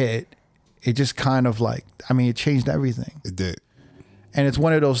that hit, it just kind of like, it changed everything. It did. And it's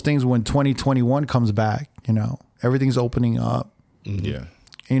one of those things when 2021 comes back, everything's opening up. Yeah.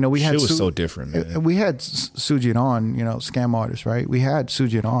 And, we had Shit was so different, man. We had Sujit on, Scam Artist, right? We had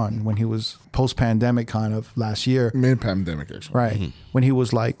Sujit on when he was post-pandemic kind of last year. Mid-pandemic, actually. Right. When he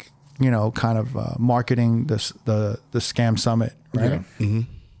was like, kind of marketing the Scam Summit, right? Yeah.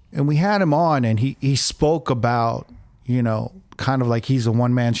 And we had him on and he spoke about, kind of like he's a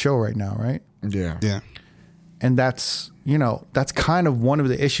one-man show right now, right? Yeah. Yeah. And that's kind of one of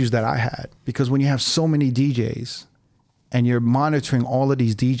the issues that I had, because when you have so many DJs and you're monitoring all of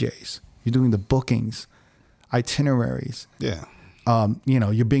these DJs, you're doing the bookings, itineraries, Yeah.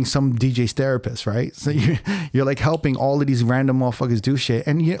 you're being some DJ's therapist, right? So you're like helping all of these random motherfuckers do shit.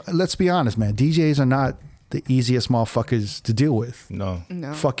 And let's be honest, man, DJs are not the easiest motherfuckers to deal with. No.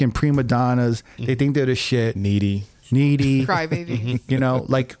 No. Fucking prima donnas. They think they're the shit. Needy. Needy. Crybaby.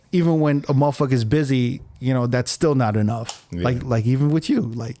 Like even when a motherfucker's busy, that's still not enough. Yeah. Like even with you,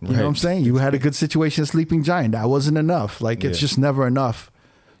 like, you know what I'm Right. saying? You had a good situation, Sleeping Giant. That wasn't enough. Like it's Yeah. just never enough.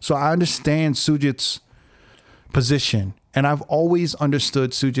 So I understand Sujit's position, and I've always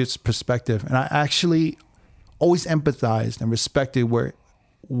understood Sujit's perspective, and I actually always empathized and respected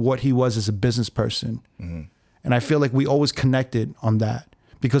what he was as a business person. And I feel like we always connected on that,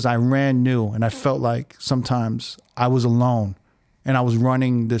 because I ran new and I felt like sometimes I was alone and I was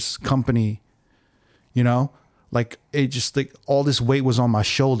running this company, you know, like it just like all this weight was on my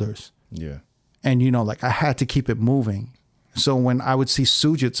shoulders. Yeah. And, you know, like I had to keep it moving. So when I would see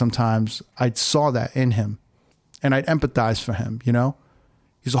Sujit sometimes, I saw that in him and I'd empathize for him, you know?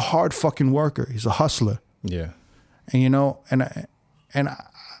 He's a hard fucking worker. He's a hustler. Yeah. And, you know, and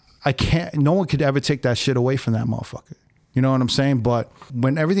I can't, no one could ever take that shit away from that motherfucker. You know what I'm saying? But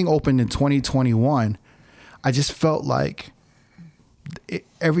when everything opened in 2021, I just felt like it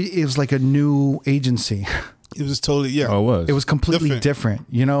was like a new agency. It was totally, yeah. Oh, it was. It was completely different,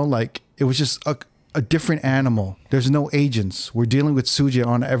 you know, like it was just a different animal. There's no agents. We're dealing with Sujit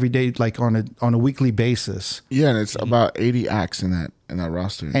on every day, like on a weekly basis. Yeah, and it's about 80 acts in that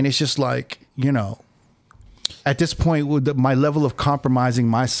roster. And it's just like, you know, at this point with my level of compromising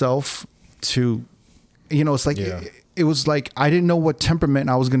myself to, you know, it's like, it was like, I didn't know what temperament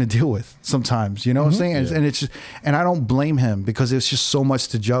I was going to deal with sometimes, you know what I'm saying? And it's just, and I don't blame him because it's just so much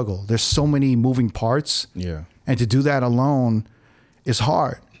to juggle. There's so many moving parts. Yeah. And to do that alone is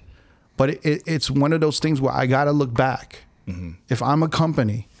hard. But it's one of those things where I got to look back. If I'm a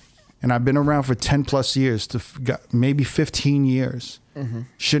company and I've been around for 10 plus years to maybe 15 years,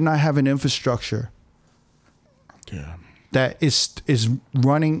 shouldn't I have an infrastructure that is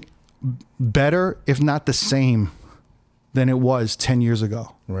running better, if not the same, than it was 10 years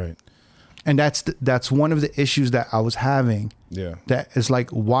ago? Right. And that's one of the issues that I was having. Yeah. That is like,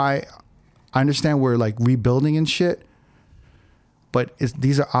 why I understand we're like rebuilding and shit, but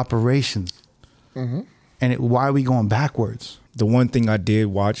these are operations. And why are we going backwards? The one thing I did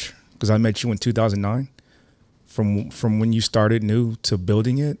watch, because I met you in 2009, from when you started new to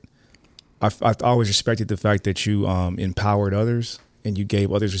building it, I've always respected the fact that you empowered others and you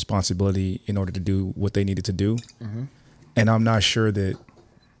gave others responsibility in order to do what they needed to do. And I'm not sure that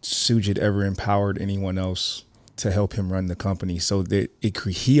Sujit ever empowered anyone else to help him run the company. So that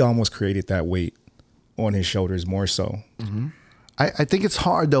he almost created that weight on his shoulders more so. I think it's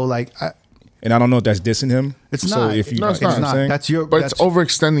hard though. Like, and I don't know if that's dissing him. It's so not. If you, No, it's you know not. what I'm saying? That's your. But that's, it's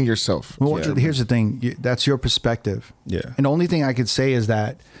overextending yourself. well, here's the thing. That's your perspective. Yeah. And the only thing I could say is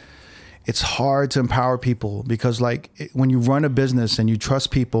that it's hard to empower people because, like, when you run a business and you trust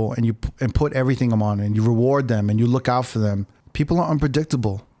people and you put everything on and you reward them and you look out for them, people are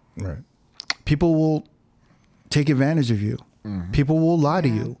unpredictable. Right. People will take advantage of you. People will lie to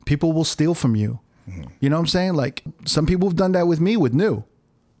you. People will steal from you. You know what I'm saying? Like, some people have done that with me with new.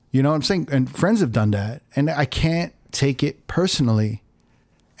 You know what I'm saying? And friends have done that. And I can't take it personally.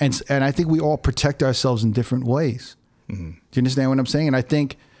 And I think we all protect ourselves in different ways. Do you understand what I'm saying? And I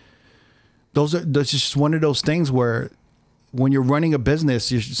think that's just one of those things where when you're running a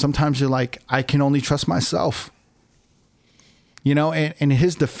business, sometimes you're like, I can only trust myself. You know, and in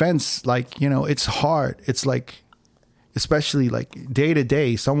his defense, like, you know, it's hard. It's like, especially like day to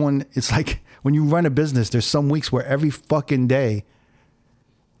day, it's like when you run a business, there's some weeks where every fucking day,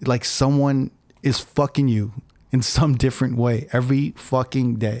 like someone is fucking you in some different way every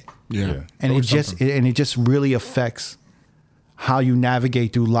fucking day. Yeah. And it just really affects how you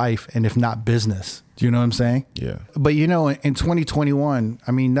navigate through life and if not business. Do you know what I'm saying? Yeah. But you know, in 2021,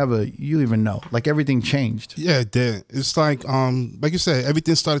 I mean, you even know, like everything changed. Yeah, it did. It's like you said,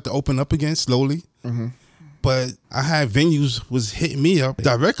 everything started to open up again slowly. But I had venues was hitting me up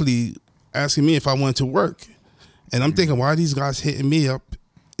directly, asking me if I wanted to work. And I'm thinking, why are these guys hitting me up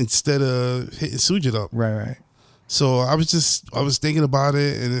instead of hitting Sujit up? Right. So I was thinking about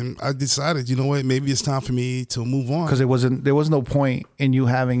it, and then I decided, you know what, maybe it's time for me to move on. Because there was no point in you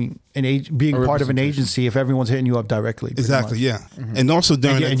having being part of an agency if everyone's hitting you up directly. Exactly, yeah. And also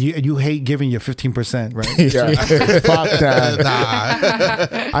during and you hate giving your 15%, right? Yeah. Fuck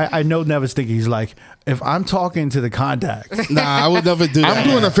that. I know Never's thinking, he's like, if I'm talking to the contacts, nah, I would never do that. I'm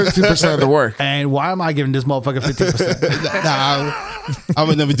doing the 15% of the work. and why am I giving this motherfucker 15%? Nah, I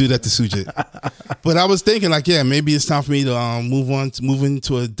would never do that to Sujit. But I was thinking, like, yeah, maybe it's time for me to move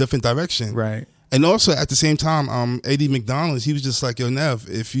into a different direction. Right. And also at the same time, A.D. McDonald's, he was just like, yo, Nev,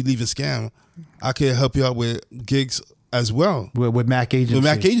 if you leave a scam, I can help you out with gigs as well. With Mac Agency. With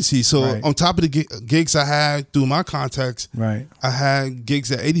Mac Agency. So Right. on top of the gigs I had through my contacts, Right. I had gigs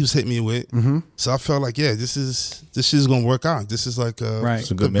that A.D. was hitting me with. So I felt like, yeah, this is going to work out. This is like Right.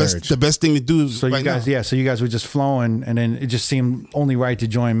 It's a good marriage. the best thing to do So right you guys, now. so you guys were just flowing, and then it just seemed only right to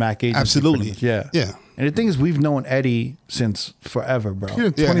join Mac Agency. Absolutely. pretty much. Yeah. And the thing is, we've known Eddie since forever, bro. Yeah,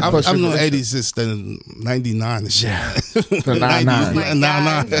 Yeah, 20 I've plus known years. Eddie since the 99 and shit. The 99.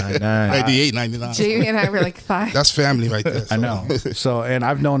 my God. 98, 99. Jamie and I were like 5. That's family right there. I know. So, and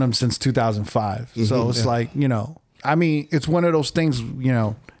I've known him since 2005. So it's like, you know, I mean, it's one of those things,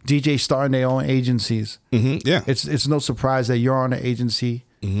 DJs starting their own agencies. Yeah, It's no surprise that you're on an agency,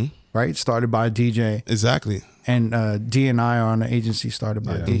 right? Started by a DJ. exactly. And D and I are on an agency started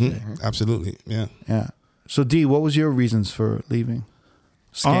by a DJ. Absolutely. Yeah. Yeah. So D, what was your reasons for leaving?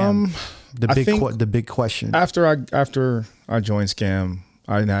 Scam. The big question. After I joined Scam,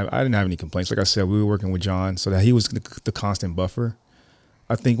 I didn't have any complaints. Like I said, we were working with John, so that he was the constant buffer.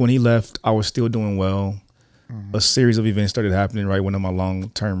 I think when he left, I was still doing well. A series of events started happening right when my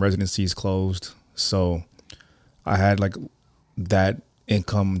long-term residencies closed. So I had like that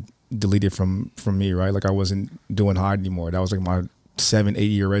income deleted from me, right? Like I wasn't doing hard anymore. That was like my 7-8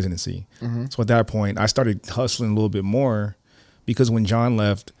 year residency. So at that point, I started hustling a little bit more because when John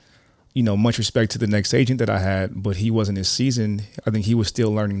left, much respect to the next agent that I had, but he wasn't as seasoned. I think he was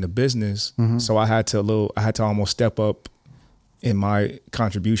still learning the business. So I had to almost step up in my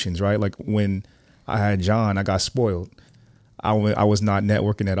contributions, right? Like when I had John, I got spoiled. I was not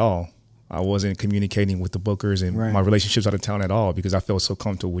networking at all. I wasn't communicating with the bookers and my relationships out of town at all because I felt so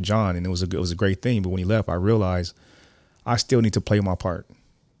comfortable with John, and it was a great thing. But when he left, I realized I still need to play my part,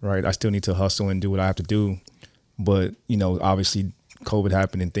 right? I still need to hustle and do what I have to do. But, obviously COVID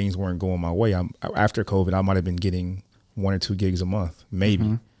happened and things weren't going my way. After COVID, I might have been getting 1 or 2 gigs a month,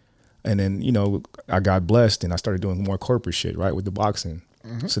 maybe. And then, I got blessed and I started doing more corporate shit, right, with the boxing.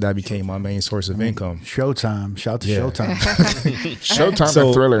 So that became my main source of income. Showtime. Shout to Showtime. Showtime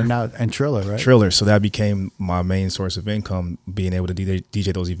and Thriller. And Triller, right? Triller. So that became my main source of income, being able to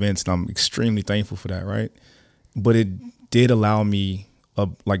DJ those events. And I'm extremely thankful for that, right? But it did allow me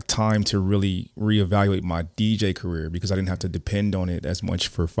time to really reevaluate my DJ career because I didn't have to depend on it as much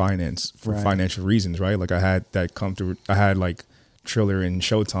for financial reasons, right? Like I had like Triller and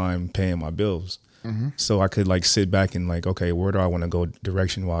Showtime paying my bills. So I could like sit back and like, okay, where do I want to go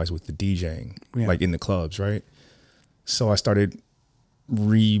direction wise with the DJing, like in the clubs, right? So I started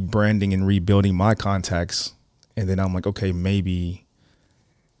rebranding and rebuilding my contacts. And then I'm like, okay, maybe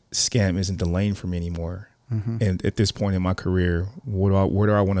Scam isn't the lane for me anymore. And at this point in my career, where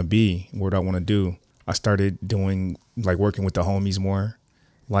do I want to be? What do I want to do? I started doing like working with the homies more,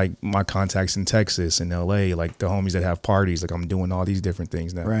 like my contacts in Texas and LA, like the homies that have parties. Like I'm doing all these different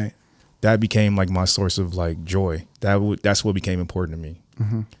things now. Right. That became like my source of like joy. That's what became important to me.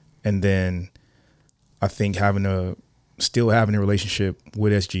 And then I think still having a relationship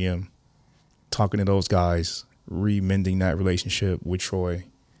with SGM, talking to those guys, remending that relationship with Troy,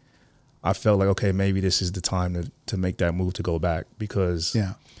 I felt like, okay, maybe this is the time to make that move to go back because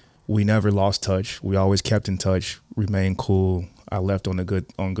we never lost touch. We always kept in touch, remained cool. I left on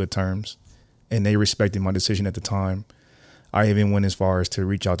good terms, and they respected my decision at the time. I even went as far as to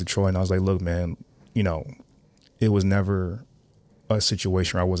reach out to Troy and I was like, look, man, it was never a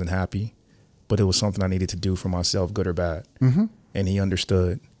situation where I wasn't happy, but it was something I needed to do for myself, good or bad. And he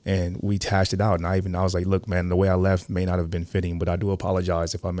understood and we hashed it out. And I was like, look, man, the way I left may not have been fitting, but I do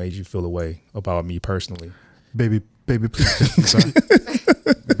apologize if I made you feel a way about me personally. Baby, please. I'm sorry.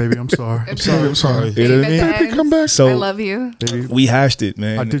 Baby, I'm sorry. I'm sorry. You know what I mean? Baby, come back. So I love you. Baby, we hashed it,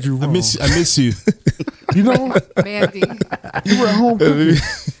 man. I did you wrong. I miss you. Mandy, You were at home cooking.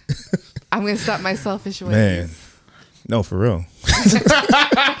 I'm going to stop my selfish ways. Man, no, for real.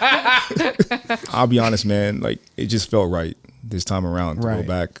 I'll be honest, man. Like it just felt right this time around to go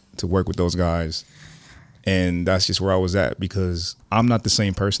back to work with those guys. And that's just where I was at because I'm not the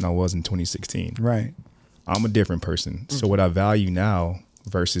same person I was in 2016. Right. I'm a different person. So what I value now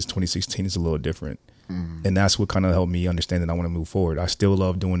versus 2016 is a little different. And that's what kind of helped me understand that I want to move forward. I still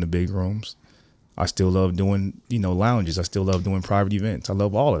love doing the big rooms. I still love doing, lounges. I still love doing private events. I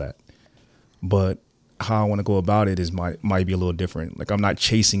love all of that. But how I want to go about it might be a little different. Like I'm not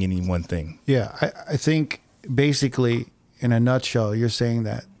chasing any one thing. Yeah. I think basically in a nutshell, you're saying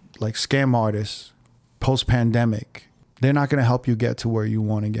that like Scam artists post-pandemic, they're not going to help you get to where you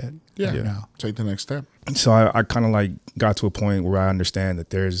want to get. Yeah. Now. Take the next step. So I kind of like got to a point where I understand that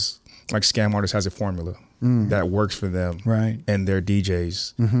there's like Scam artists has a formula that works for them, right? And their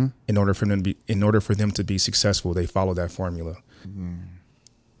DJs, in order for them to be successful, they follow that formula.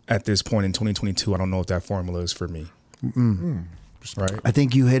 At this point in 2022, I don't know if that formula is for me. Right? I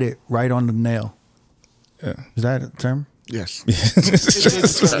think you hit it right on the nail. Yeah. Is that a term? Yes. You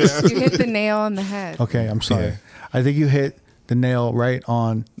hit the nail on the head. Okay, I'm sorry. Yeah. I think you hit the nail right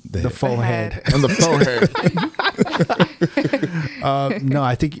on the forehead. On the forehead. No,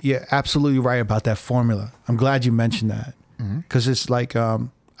 I think you're absolutely right about that formula. I'm glad you mentioned that because it's like I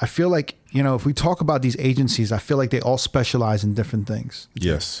feel like if we talk about these agencies, I feel like they all specialize in different things.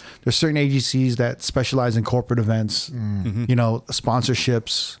 Yes. There's certain agencies that specialize in corporate events,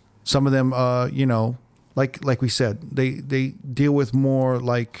 sponsorships. Some of them, like we said, they deal with more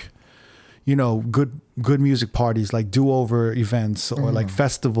like, you know, good music parties, like do-over events or like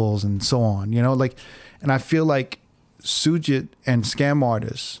festivals and so on, you know, like, and I feel like Sujit and Scam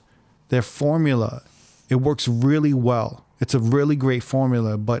Artists, their formula, it works really well. It's a really great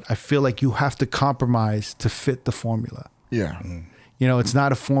formula, but I feel like you have to compromise to fit the formula. Yeah. You know, it's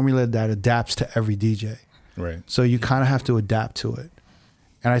not a formula that adapts to every DJ. Right. So you kind of have to adapt to it.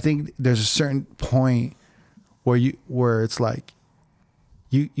 And I think there's a certain point where it's like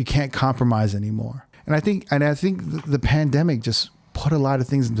you can't compromise anymore. And I think the pandemic just put a lot of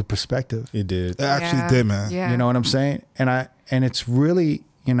things into perspective. It did. It actually did, man. Yeah. You know what I'm saying? And it's really,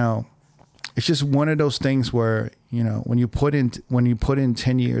 you know, it's just one of those things where, you know, when you put in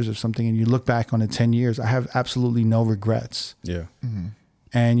 10 years or something and you look back on the 10 years, I have absolutely no regrets. Yeah.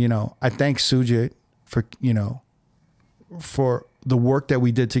 And, you know, I thank Sujit for, you know, for the work that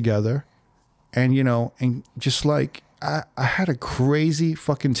we did together. And, you know, and just like I had a crazy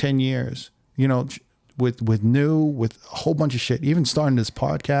fucking 10 years, you know, with a whole bunch of shit, even starting this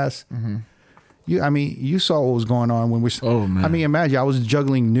podcast. You saw what was going on when Oh, man. I mean, imagine I was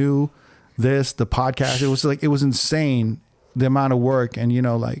juggling the podcast. It was insane, the amount of work. And, you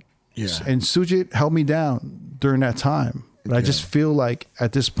know, like, Yeah. and Sujit held me down during that time. But I just feel like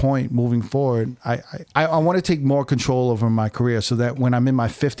at this point moving forward, I want to take more control over my career so that when I'm in my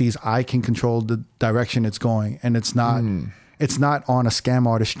 50s, I can control the direction it's going. And it's not on a Scam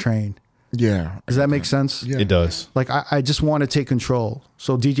Artist train. Yeah. Does that make sense? Yeah. It does. Like, I just want to take control.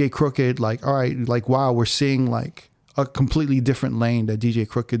 So DJ Crooked, like, all right, like, wow, we're seeing like a completely different lane that DJ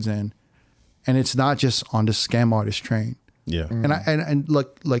Crooked's in. And it's not just on the Scam Artist train. Yeah. And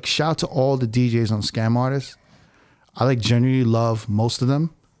look, like, shout to all the DJs on Scam Artists. I like genuinely love most of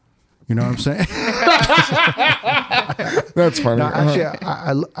them. You know what I'm saying? That's funny. No, actually,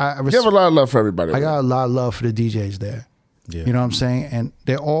 I You have a lot of love for everybody. I got a lot of love for the DJs there. Yeah. You know what I'm saying? And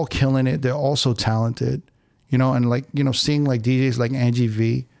they're all killing it. They're all so talented. You know, and like, you know, seeing like DJs like Angie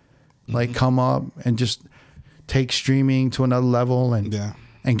V, like come up and just take streaming to another level and Yeah.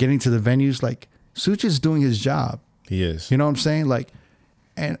 and getting to the venues, like Sujit's doing his job. He is. You know what I'm saying? Like,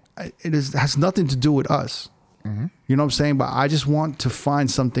 and has nothing to do with us. You know what I'm saying? But I just want to find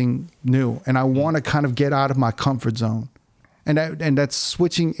something new, and I want to kind of get out of my comfort zone, and that's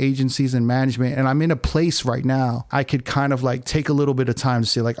switching agencies and management. And I'm in a place right now I could kind of like take a little bit of time to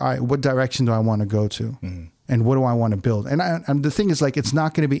say like, all right, what direction do I want to go to, and what do I want to build? And the thing is, like, it's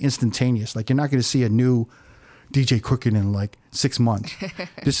not going to be instantaneous. Like, you're not going to see a new DJ Crooked in like 6 months.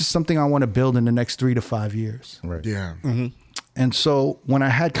 This is something I want to build in the next 3 to 5 years. Right. Yeah. And so when I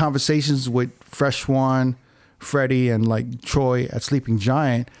had conversations with Fresh One, Freddie, and like Troy at Sleeping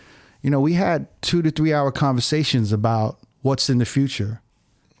Giant, you know, we had 2 to 3 hour conversations about what's in the future.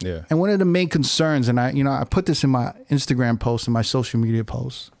 Yeah. And one of the main concerns, and I put this in my Instagram post and my social media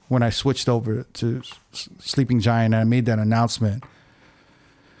posts when I switched over to Sleeping Giant and I made that announcement.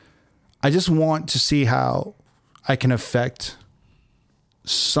 I just want to see how I can affect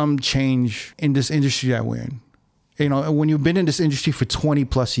some change in this industry that we're in. You know, when you've been in this industry for 20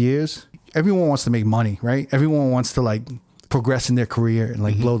 plus years, everyone wants to make money, right? Everyone wants to like progress in their career and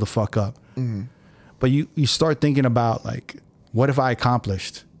like blow the fuck up. But you start thinking about like, what have I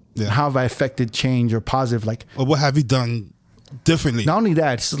accomplished? Yeah. How have I affected change or positive? Like, Or what have you done differently? not only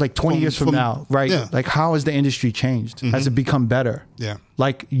that, it's like 20 years from now, right? Yeah. Like, how has the industry changed? Has it become better? Yeah.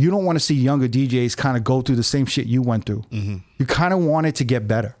 Like, you don't want to see younger DJs kind of go through the same shit you went through. You kind of want it to get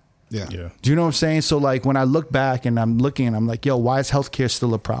better. Yeah. Yeah. Do you know what I'm saying? So like when I look back and I'm looking and I'm like, yo, why is healthcare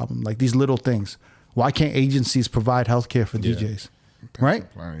still a problem? Like these little things. Why can't agencies provide healthcare for DJs? Right?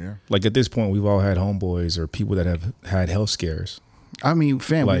 Yeah. Like at this point, we've all had homeboys or people that have had health scares. I mean,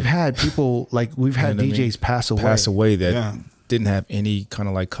 fam, Like- we've had people like we've had You know what I mean? DJs pass away. that Yeah. didn't have any kind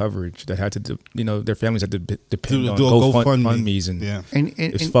of like coverage, that had to, you know, their families had to depend on Do a GoFundMe's and Yeah. And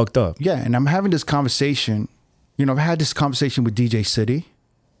it's fucked up. Yeah, and I'm having this conversation. You know, I've had this conversation with DJ City.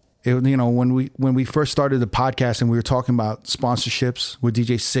 You know, when we first started the podcast and we were talking about sponsorships with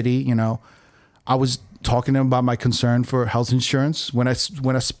DJ City, you know, I was talking to him about my concern for health insurance. When I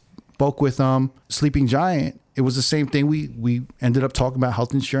spoke with Sleeping Giant, it was the same thing. We ended up talking about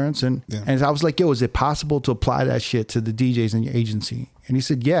health insurance, and I was like, yo, is it possible to apply that shit to the DJs in your agency? And he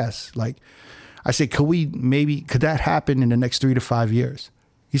said, yes. Like, I said, could that happen in the next 3 to 5 years?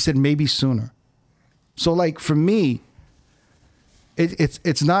 He said, maybe sooner. So like for me,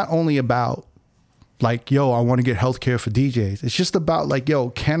 it's not only about like, yo, I want to get healthcare for DJs. It's just about like, yo,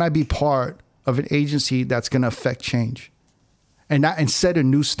 can I be part of an agency that's going to affect change and set a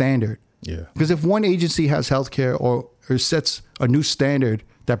new standard? Yeah. Because if one agency has healthcare or sets a new standard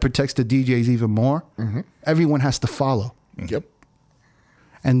that protects the DJs even more, everyone has to follow. Yep.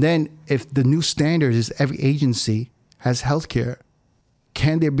 And then if the new standard is every agency has healthcare,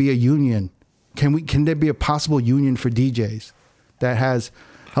 can there be a union? Can there be a possible union for DJs that has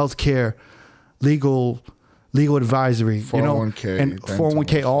healthcare, legal advisory, 401k, and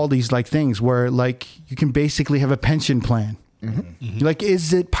 401k, all these like things where like you can basically have a pension plan. Like,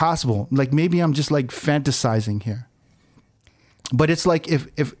 is it possible? Like, maybe I'm just like fantasizing here, but it's like if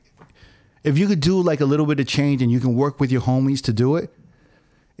you could do like a little bit of change and you can work with your homies to do it,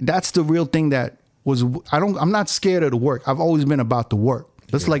 that's the real thing that was. I'm not scared of the work. I've always been about the work.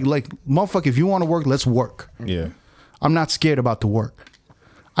 That's like motherfucker, if you want to work, let's work. Yeah. I'm not scared about the work.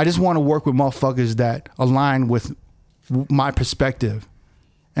 I just want to work with motherfuckers that align with my perspective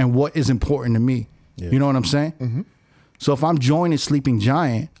and what is important to me. Yeah. You know what I'm saying? So if I'm joining Sleeping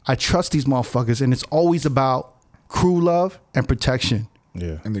Giant, I trust these motherfuckers, and it's always about crew love and protection.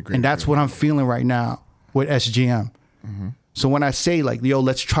 Yeah. And that's what I'm feeling right now with SGM. So when I say like, yo,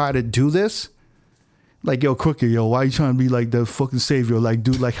 let's try to do this, like, yo, Crooked, yo, why you trying to be like the fucking savior? Like,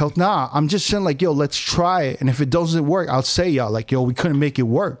 dude, like, health. Nah, I'm just saying like, yo, let's try it. And if it doesn't work, I'll say y'all like, yo, we couldn't make it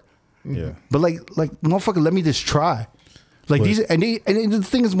work. Yeah. But like motherfucker, let me just try. Like these, and the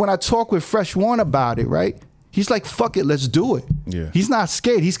thing is, when I talk with Fresh One about it, right? He's like, fuck it, let's do it. Yeah. He's not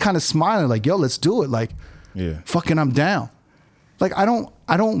scared. He's kind of smiling like, yo, let's do it. Like, Yeah. fucking I'm down. Like, I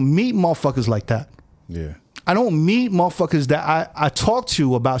don't meet motherfuckers like that. Yeah. I don't meet motherfuckers that I talk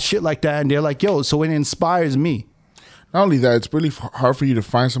to about shit like that, and they're like, yo, so it inspires me. Not only that, it's really hard for you to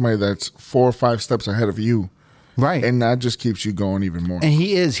find somebody that's 4 or 5 steps ahead of you. Right. And that just keeps you going even more. And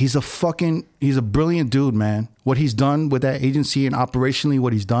he's a brilliant dude, man. What he's done with that agency and operationally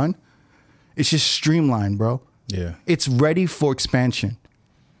what he's done, it's just streamlined, bro. Yeah. It's ready for expansion.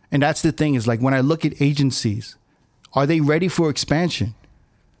 And that's the thing is like when I look at agencies, are they ready for expansion?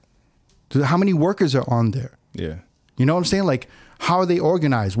 How many workers are on there? Yeah. You know what I'm saying? Like, how are they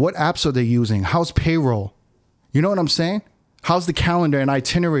organized? What apps are they using? How's payroll? You know what I'm saying? How's the calendar and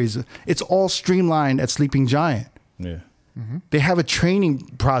itineraries? It's all streamlined at Sleeping Giant. Yeah. They have a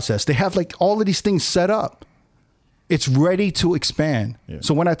training process. They have like all of these things set up. It's ready to expand. Yeah.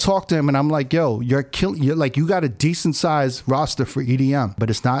 So when I talk to him and I'm like, yo, you're like, you got a decent sized roster for EDM, but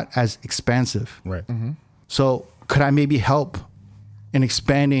it's not as expansive. Right. So could I maybe help in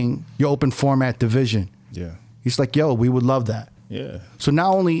expanding your open format division? Yeah. He's like, yo, we would love that. Yeah. So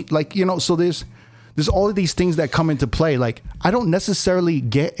not only like, so there's all of these things that come into play. Like, I don't necessarily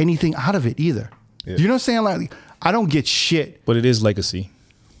get anything out of it either. Yeah. You know what I'm saying? Like, I don't get shit. But it is legacy.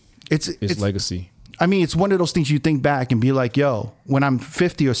 It's legacy. I mean, it's one of those things you think back and be like, yo, when I'm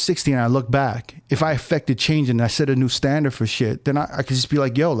 50 or 60 and I look back, if I affected change and I set a new standard for shit, then I could just be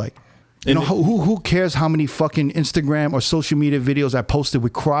like, yo, like, who cares how many fucking Instagram or social media videos I posted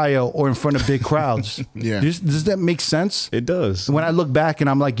with cryo or in front of big crowds? Yeah. Does that make sense? It does. When I look back and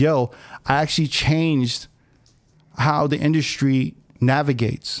I'm like, yo, I actually changed how the industry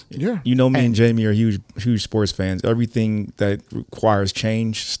navigates. Yeah. You know, me and Jamie are huge sports fans. Everything that requires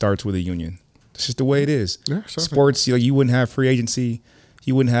change starts with a union. It's just the way it is. Yeah, certainly. Sports, you wouldn't have free agency.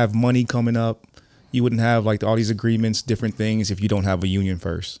 You wouldn't have money coming up. You wouldn't have like all these agreements, different things if you don't have a union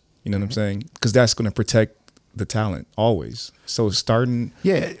first. You know what I'm saying? Because that's going to protect the talent always. So starting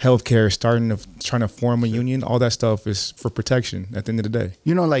healthcare, trying to form a union, all that stuff is for protection at the end of the day.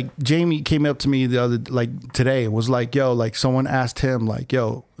 You know, like Jamie came up to me today and was like, yo, like someone asked him like,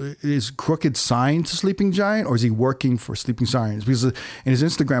 yo, is Crooked signed to Sleeping Giant or is he working for Sleeping Giant? Because in his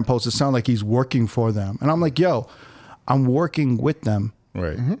Instagram post, it sounded like he's working for them. And I'm like, yo, I'm working with them.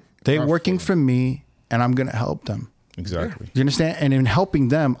 Right. They're working for me and I'm going to help them. Exactly. Do you understand? And in helping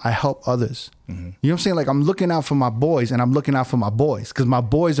them, I help others. You know what I'm saying? Like, I'm looking out for my boys and I'm looking out for my boys because my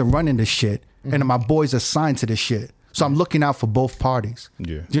boys are running this shit and my boys are signed to this shit. So I'm looking out for both parties. Yeah.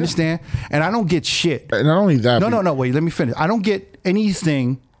 Do you understand? And I don't get shit. And not only that. No, wait, let me finish. I don't get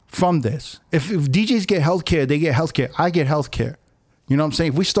anything from this. If DJs get healthcare, they get healthcare. I get healthcare. You know what I'm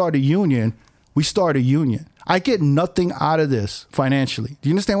saying? If we start a union, we start a union. I get nothing out of this financially. Do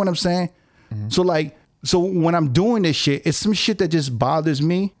you understand what I'm saying? So when I'm doing this shit, it's some shit that just bothers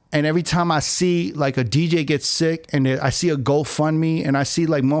me. And every time I see like a DJ get sick and I see a GoFundMe and I see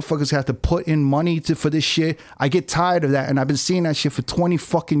like motherfuckers have to put in money for this shit, I get tired of that. And I've been seeing that shit for 20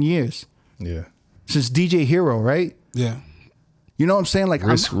 fucking years. Yeah. Since DJ Hero, right? Yeah. You know what I'm saying? Like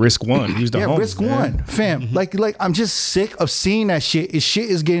Risk One. Use the homie, Risk man. One, fam. Like I'm just sick of seeing that shit. Shit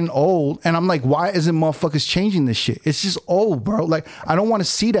is getting old, and I'm like, why isn't motherfuckers changing this shit? It's just old, bro. Like I don't want to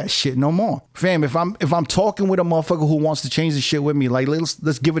see that shit no more, fam. If I'm talking with a motherfucker who wants to change the shit with me, like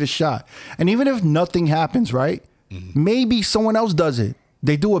let's give it a shot. And even if nothing happens, right? Maybe someone else does it.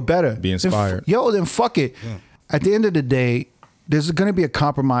 They do it better. Be inspired. Then fuck it. Yeah. At the end of the day, there's going to be a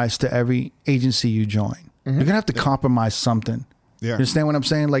compromise to every agency you join. You're going to have to compromise something. Yeah. You understand what I'm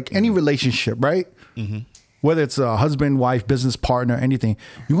saying? Like any relationship, right? Whether it's a husband, wife, business partner, anything,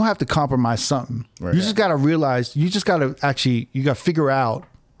 you're going to have to compromise something. Right. You just got to realize, you got to figure out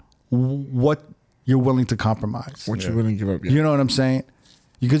what you're willing to compromise. What you willing to give up? Yeah. You know what I'm saying?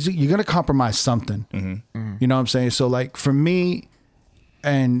 Because you're going to compromise something. You know what I'm saying? So like for me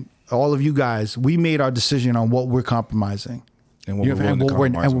and all of you guys, we made our decision on what we're compromising. And what You we're know, willing to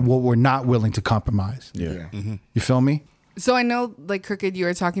compromise on. and what we're not willing to compromise. Yeah. You feel me? So I know, like Crooked, you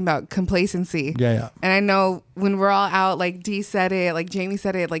were talking about complacency. Yeah. And I know when we're all out, like D said it, like Jamie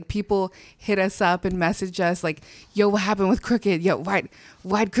said it, like people hit us up and message us like, yo, what happened with Crooked? Yo,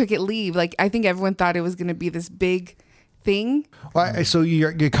 why'd Crooked leave? Like, I think everyone thought it was going to be this big thing. Well, so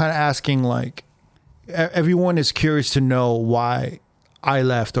you're kind of asking like, everyone is curious to know why I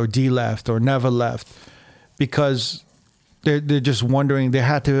left or D left or never left, because they're just wondering there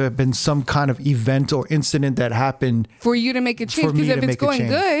had to have been some kind of event or incident that happened For you to make a change, for me because to if it's make a going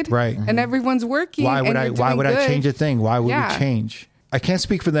change. good, Right. and everyone's working, why would and I you're why doing would I good, change a thing? Why would Yeah. we change? I can't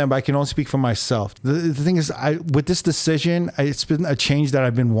speak for them, but I can only speak for myself. The thing is, with this decision, it's been a change that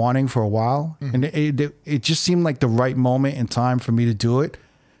I've been wanting for a while, and it just seemed like the right moment in time for me to do it.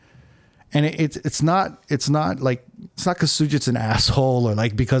 And it's not like, it's not because Sujit's an asshole or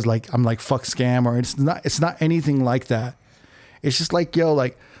like because like I'm like fuck scam, or it's not anything like that. It's just like, yo,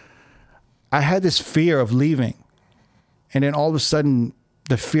 like I had this fear of leaving, and then all of a sudden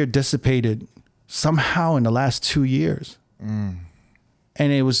the fear dissipated somehow in the last 2 years.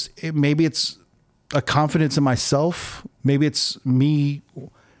 And maybe it's a confidence in myself. Maybe it's me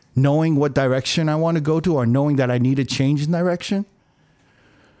knowing what direction I want to go to, or knowing that I need a change in direction.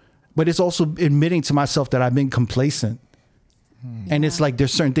 But it's also admitting to myself that I've been complacent. And it's like,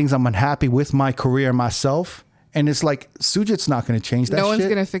 there's certain things I'm unhappy with my career and myself. And it's like, Sujit's not going to change that shit. No one's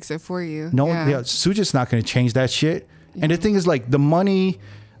going to fix it for you. No, Yeah. yeah, Sujit's not going to change that shit. And the thing is, like, the money,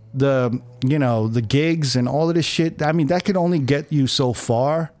 the gigs and all of this shit, I mean, that could only get you so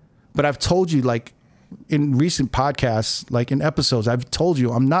far. But I've told you, like, in recent podcasts, like in episodes, I've told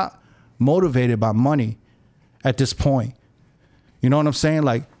you I'm not motivated by money at this point. You know what I'm saying?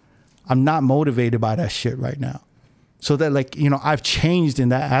 Like, I'm not motivated by that shit right now. So that, like, I've changed in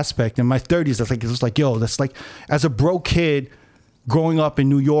that aspect. In my 30s, it's like, yo, that's like, as a broke kid growing up in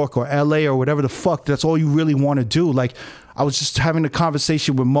New York or LA or whatever the fuck, that's all you really want to do. Like, I was just having a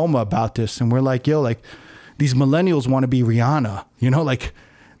conversation with MoMA about this, and we're like, yo, like, these millennials want to be Rihanna, like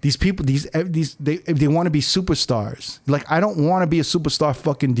these people, they want to be superstars. Like, I don't want to be a superstar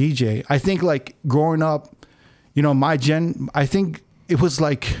fucking DJ. I think, like, growing up, my gen, I think it was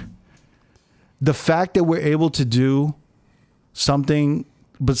like, the fact that we're able to do something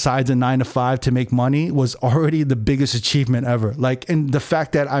besides a 9-to-5 to make money was already the biggest achievement ever. Like, and the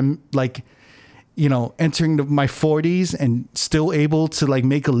fact that I'm like, entering my 40s and still able to like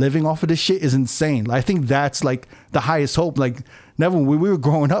make a living off of this shit is insane. I think that's like the highest hope. Like, never, when we were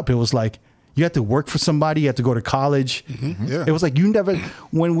growing up, it was like, you had to work for somebody, you had to go to college. Yeah. It was like, you never,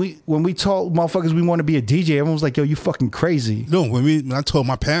 when we told motherfuckers we want to be a DJ, everyone was like, yo, you fucking crazy. No, when I told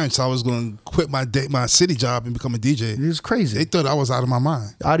my parents I was going to quit my city job and become a DJ, It was crazy. they thought I was out of my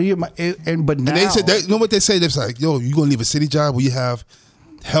mind. Out of your mind. But now, And they said, you know what they say? They're like, yo, you going to leave a city job where you have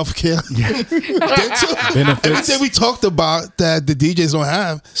health care, Benefits. everything we talked about that the DJs don't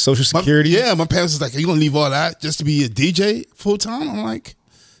have. Social security. My parents was like, are you going to leave all that just to be a DJ full time? I'm like,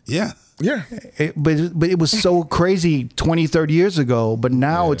 yeah. Yeah. but it was so crazy 20, 30 years ago. But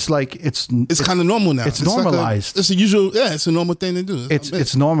now it's like, It's kind of normal now. it's like normalized. it's a usual, it's a normal thing to do.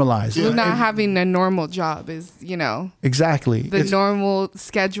 it's normalized. Yeah. Not having a normal job is, Exactly. the It's- normal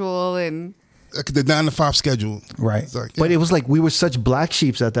schedule and like the 9-to-5 schedule. Right. It's like, But yeah. it was like, we were such black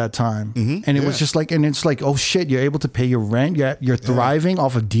sheeps at that time. And it was Yeah. just like, and it's like, oh shit, you're able to pay your rent. You're thriving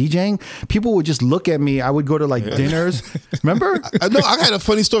off of DJing. People would just look at me. I would go to like dinners. Remember? I know. I had a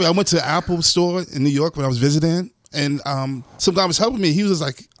funny story. I went to the Apple store in New York when I was visiting, and some guy was helping me. He was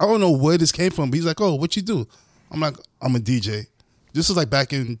like, I don't know where this came from, but he's like, oh, what you do? I'm like, I'm a DJ. This was like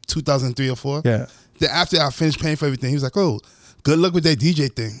back in 2003 or 4. Yeah. Then after I finished paying for everything, he was like, oh, good luck with that DJ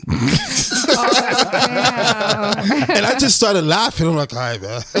thing. And I just started laughing. I'm like, all right,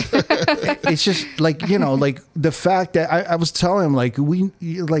 man. It's just like, like the fact that I was telling him, like, we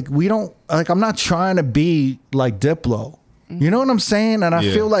don't, like, I'm not trying to be like Diplo. You know what I'm saying? And I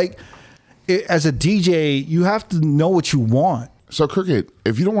Yeah. feel like as a DJ, you have to know what you want. So, Crooked,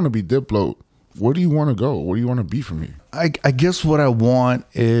 if you don't want to be Diplo, where do you want to go? Where do you want to be from here? I guess what I want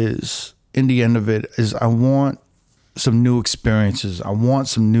is, in the end of it, is I want some new experiences. I want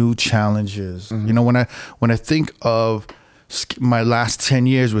some new challenges. You know, when I think of my last 10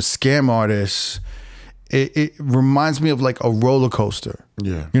 years with Scam Artists, it reminds me of like a roller coaster.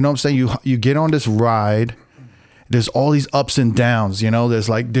 Yeah. You know what I'm saying? You get on this ride. There's all these ups and downs, you know,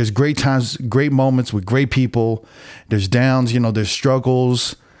 there's great times, great moments with great people. There's downs, you know, there's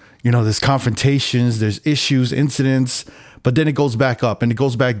struggles, you know, there's confrontations, there's issues, incidents, but then it goes back up and it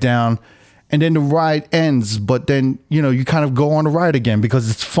goes back down. And then the ride ends, but then, you know, you kind of go on the ride again because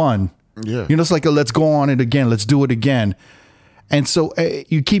it's fun. Yeah. You know, it's like let's go on it again. Let's do it again. And so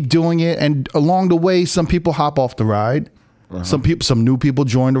you keep doing it. And along the way, some people hop off the ride. Some new people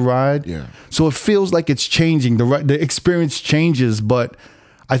join the ride. Yeah. So it feels like it's changing. The experience changes, but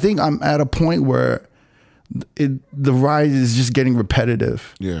I think I'm at a point where the ride is just getting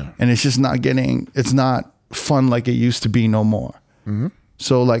repetitive. Yeah. And it's just it's not fun like it used to be no more. Mm-hmm.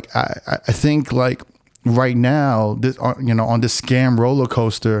 So like, I think like right now, this, you know, on this scam roller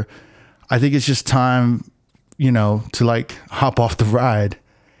coaster, I think it's just time, you know, to like hop off the ride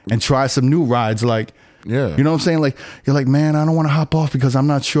and try some new rides. Like, yeah. You know what I'm saying? Like, you're like, man, I don't want to hop off because I'm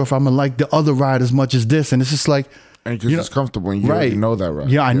not sure if I'm going to like the other ride as much as this. And it's just like, and because it's comfortable and you already know that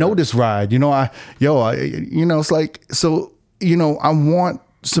ride. Yeah, I know this ride. You know, you know, it's like, so, you know, I want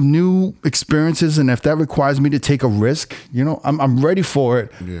some new experiences. And if that requires me to take a risk, you know, I'm ready for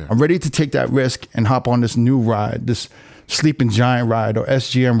it. Yeah. I'm ready to take that risk and hop on this new ride, this Sleeping Giant ride or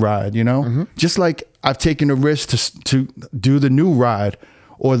SGM ride, you know, just like I've taken a risk to do the new ride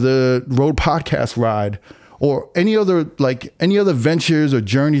or the Road Podcast ride or any other ventures or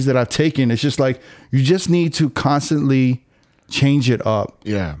journeys that I've taken. It's just like, you just need to constantly change it up.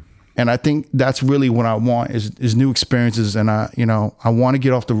 Yeah. And I think that's really what I want is new experiences. And I want to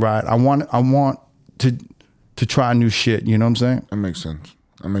get off the ride. I want to try new shit. You know what I'm saying? That makes sense.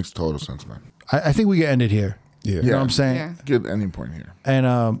 That makes total sense, man. I think we can end it here. Yeah. You know what I'm saying? Yeah. Good ending point here.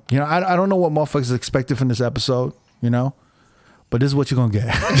 And, you know, I don't know what motherfuckers expected from this episode, you know, but this is what you're going to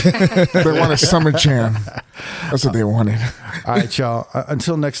get. They want a summer jam. That's what they wanted. All right, y'all.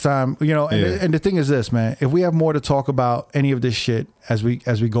 Until next time, you know, and the thing is this, man, if we have more to talk about any of this shit as we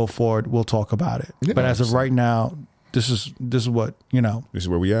go forward, we'll talk about it. Yeah, but as of right now, this is what, you know, This is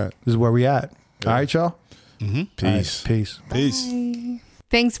where we at. this is where we at. All right, y'all. Peace. All right, peace. Peace.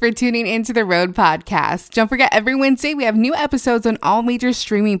 Thanks for tuning into the Road Podcast. Don't forget, every Wednesday we have new episodes on all major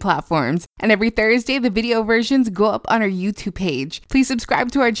streaming platforms. And every Thursday, the video versions go up on our YouTube page. Please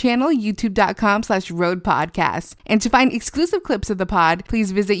subscribe to our channel, youtube.com/Road Podcast. And to find exclusive clips of the pod,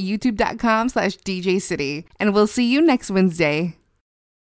 please visit youtube.com/DJ City. And we'll see you next Wednesday.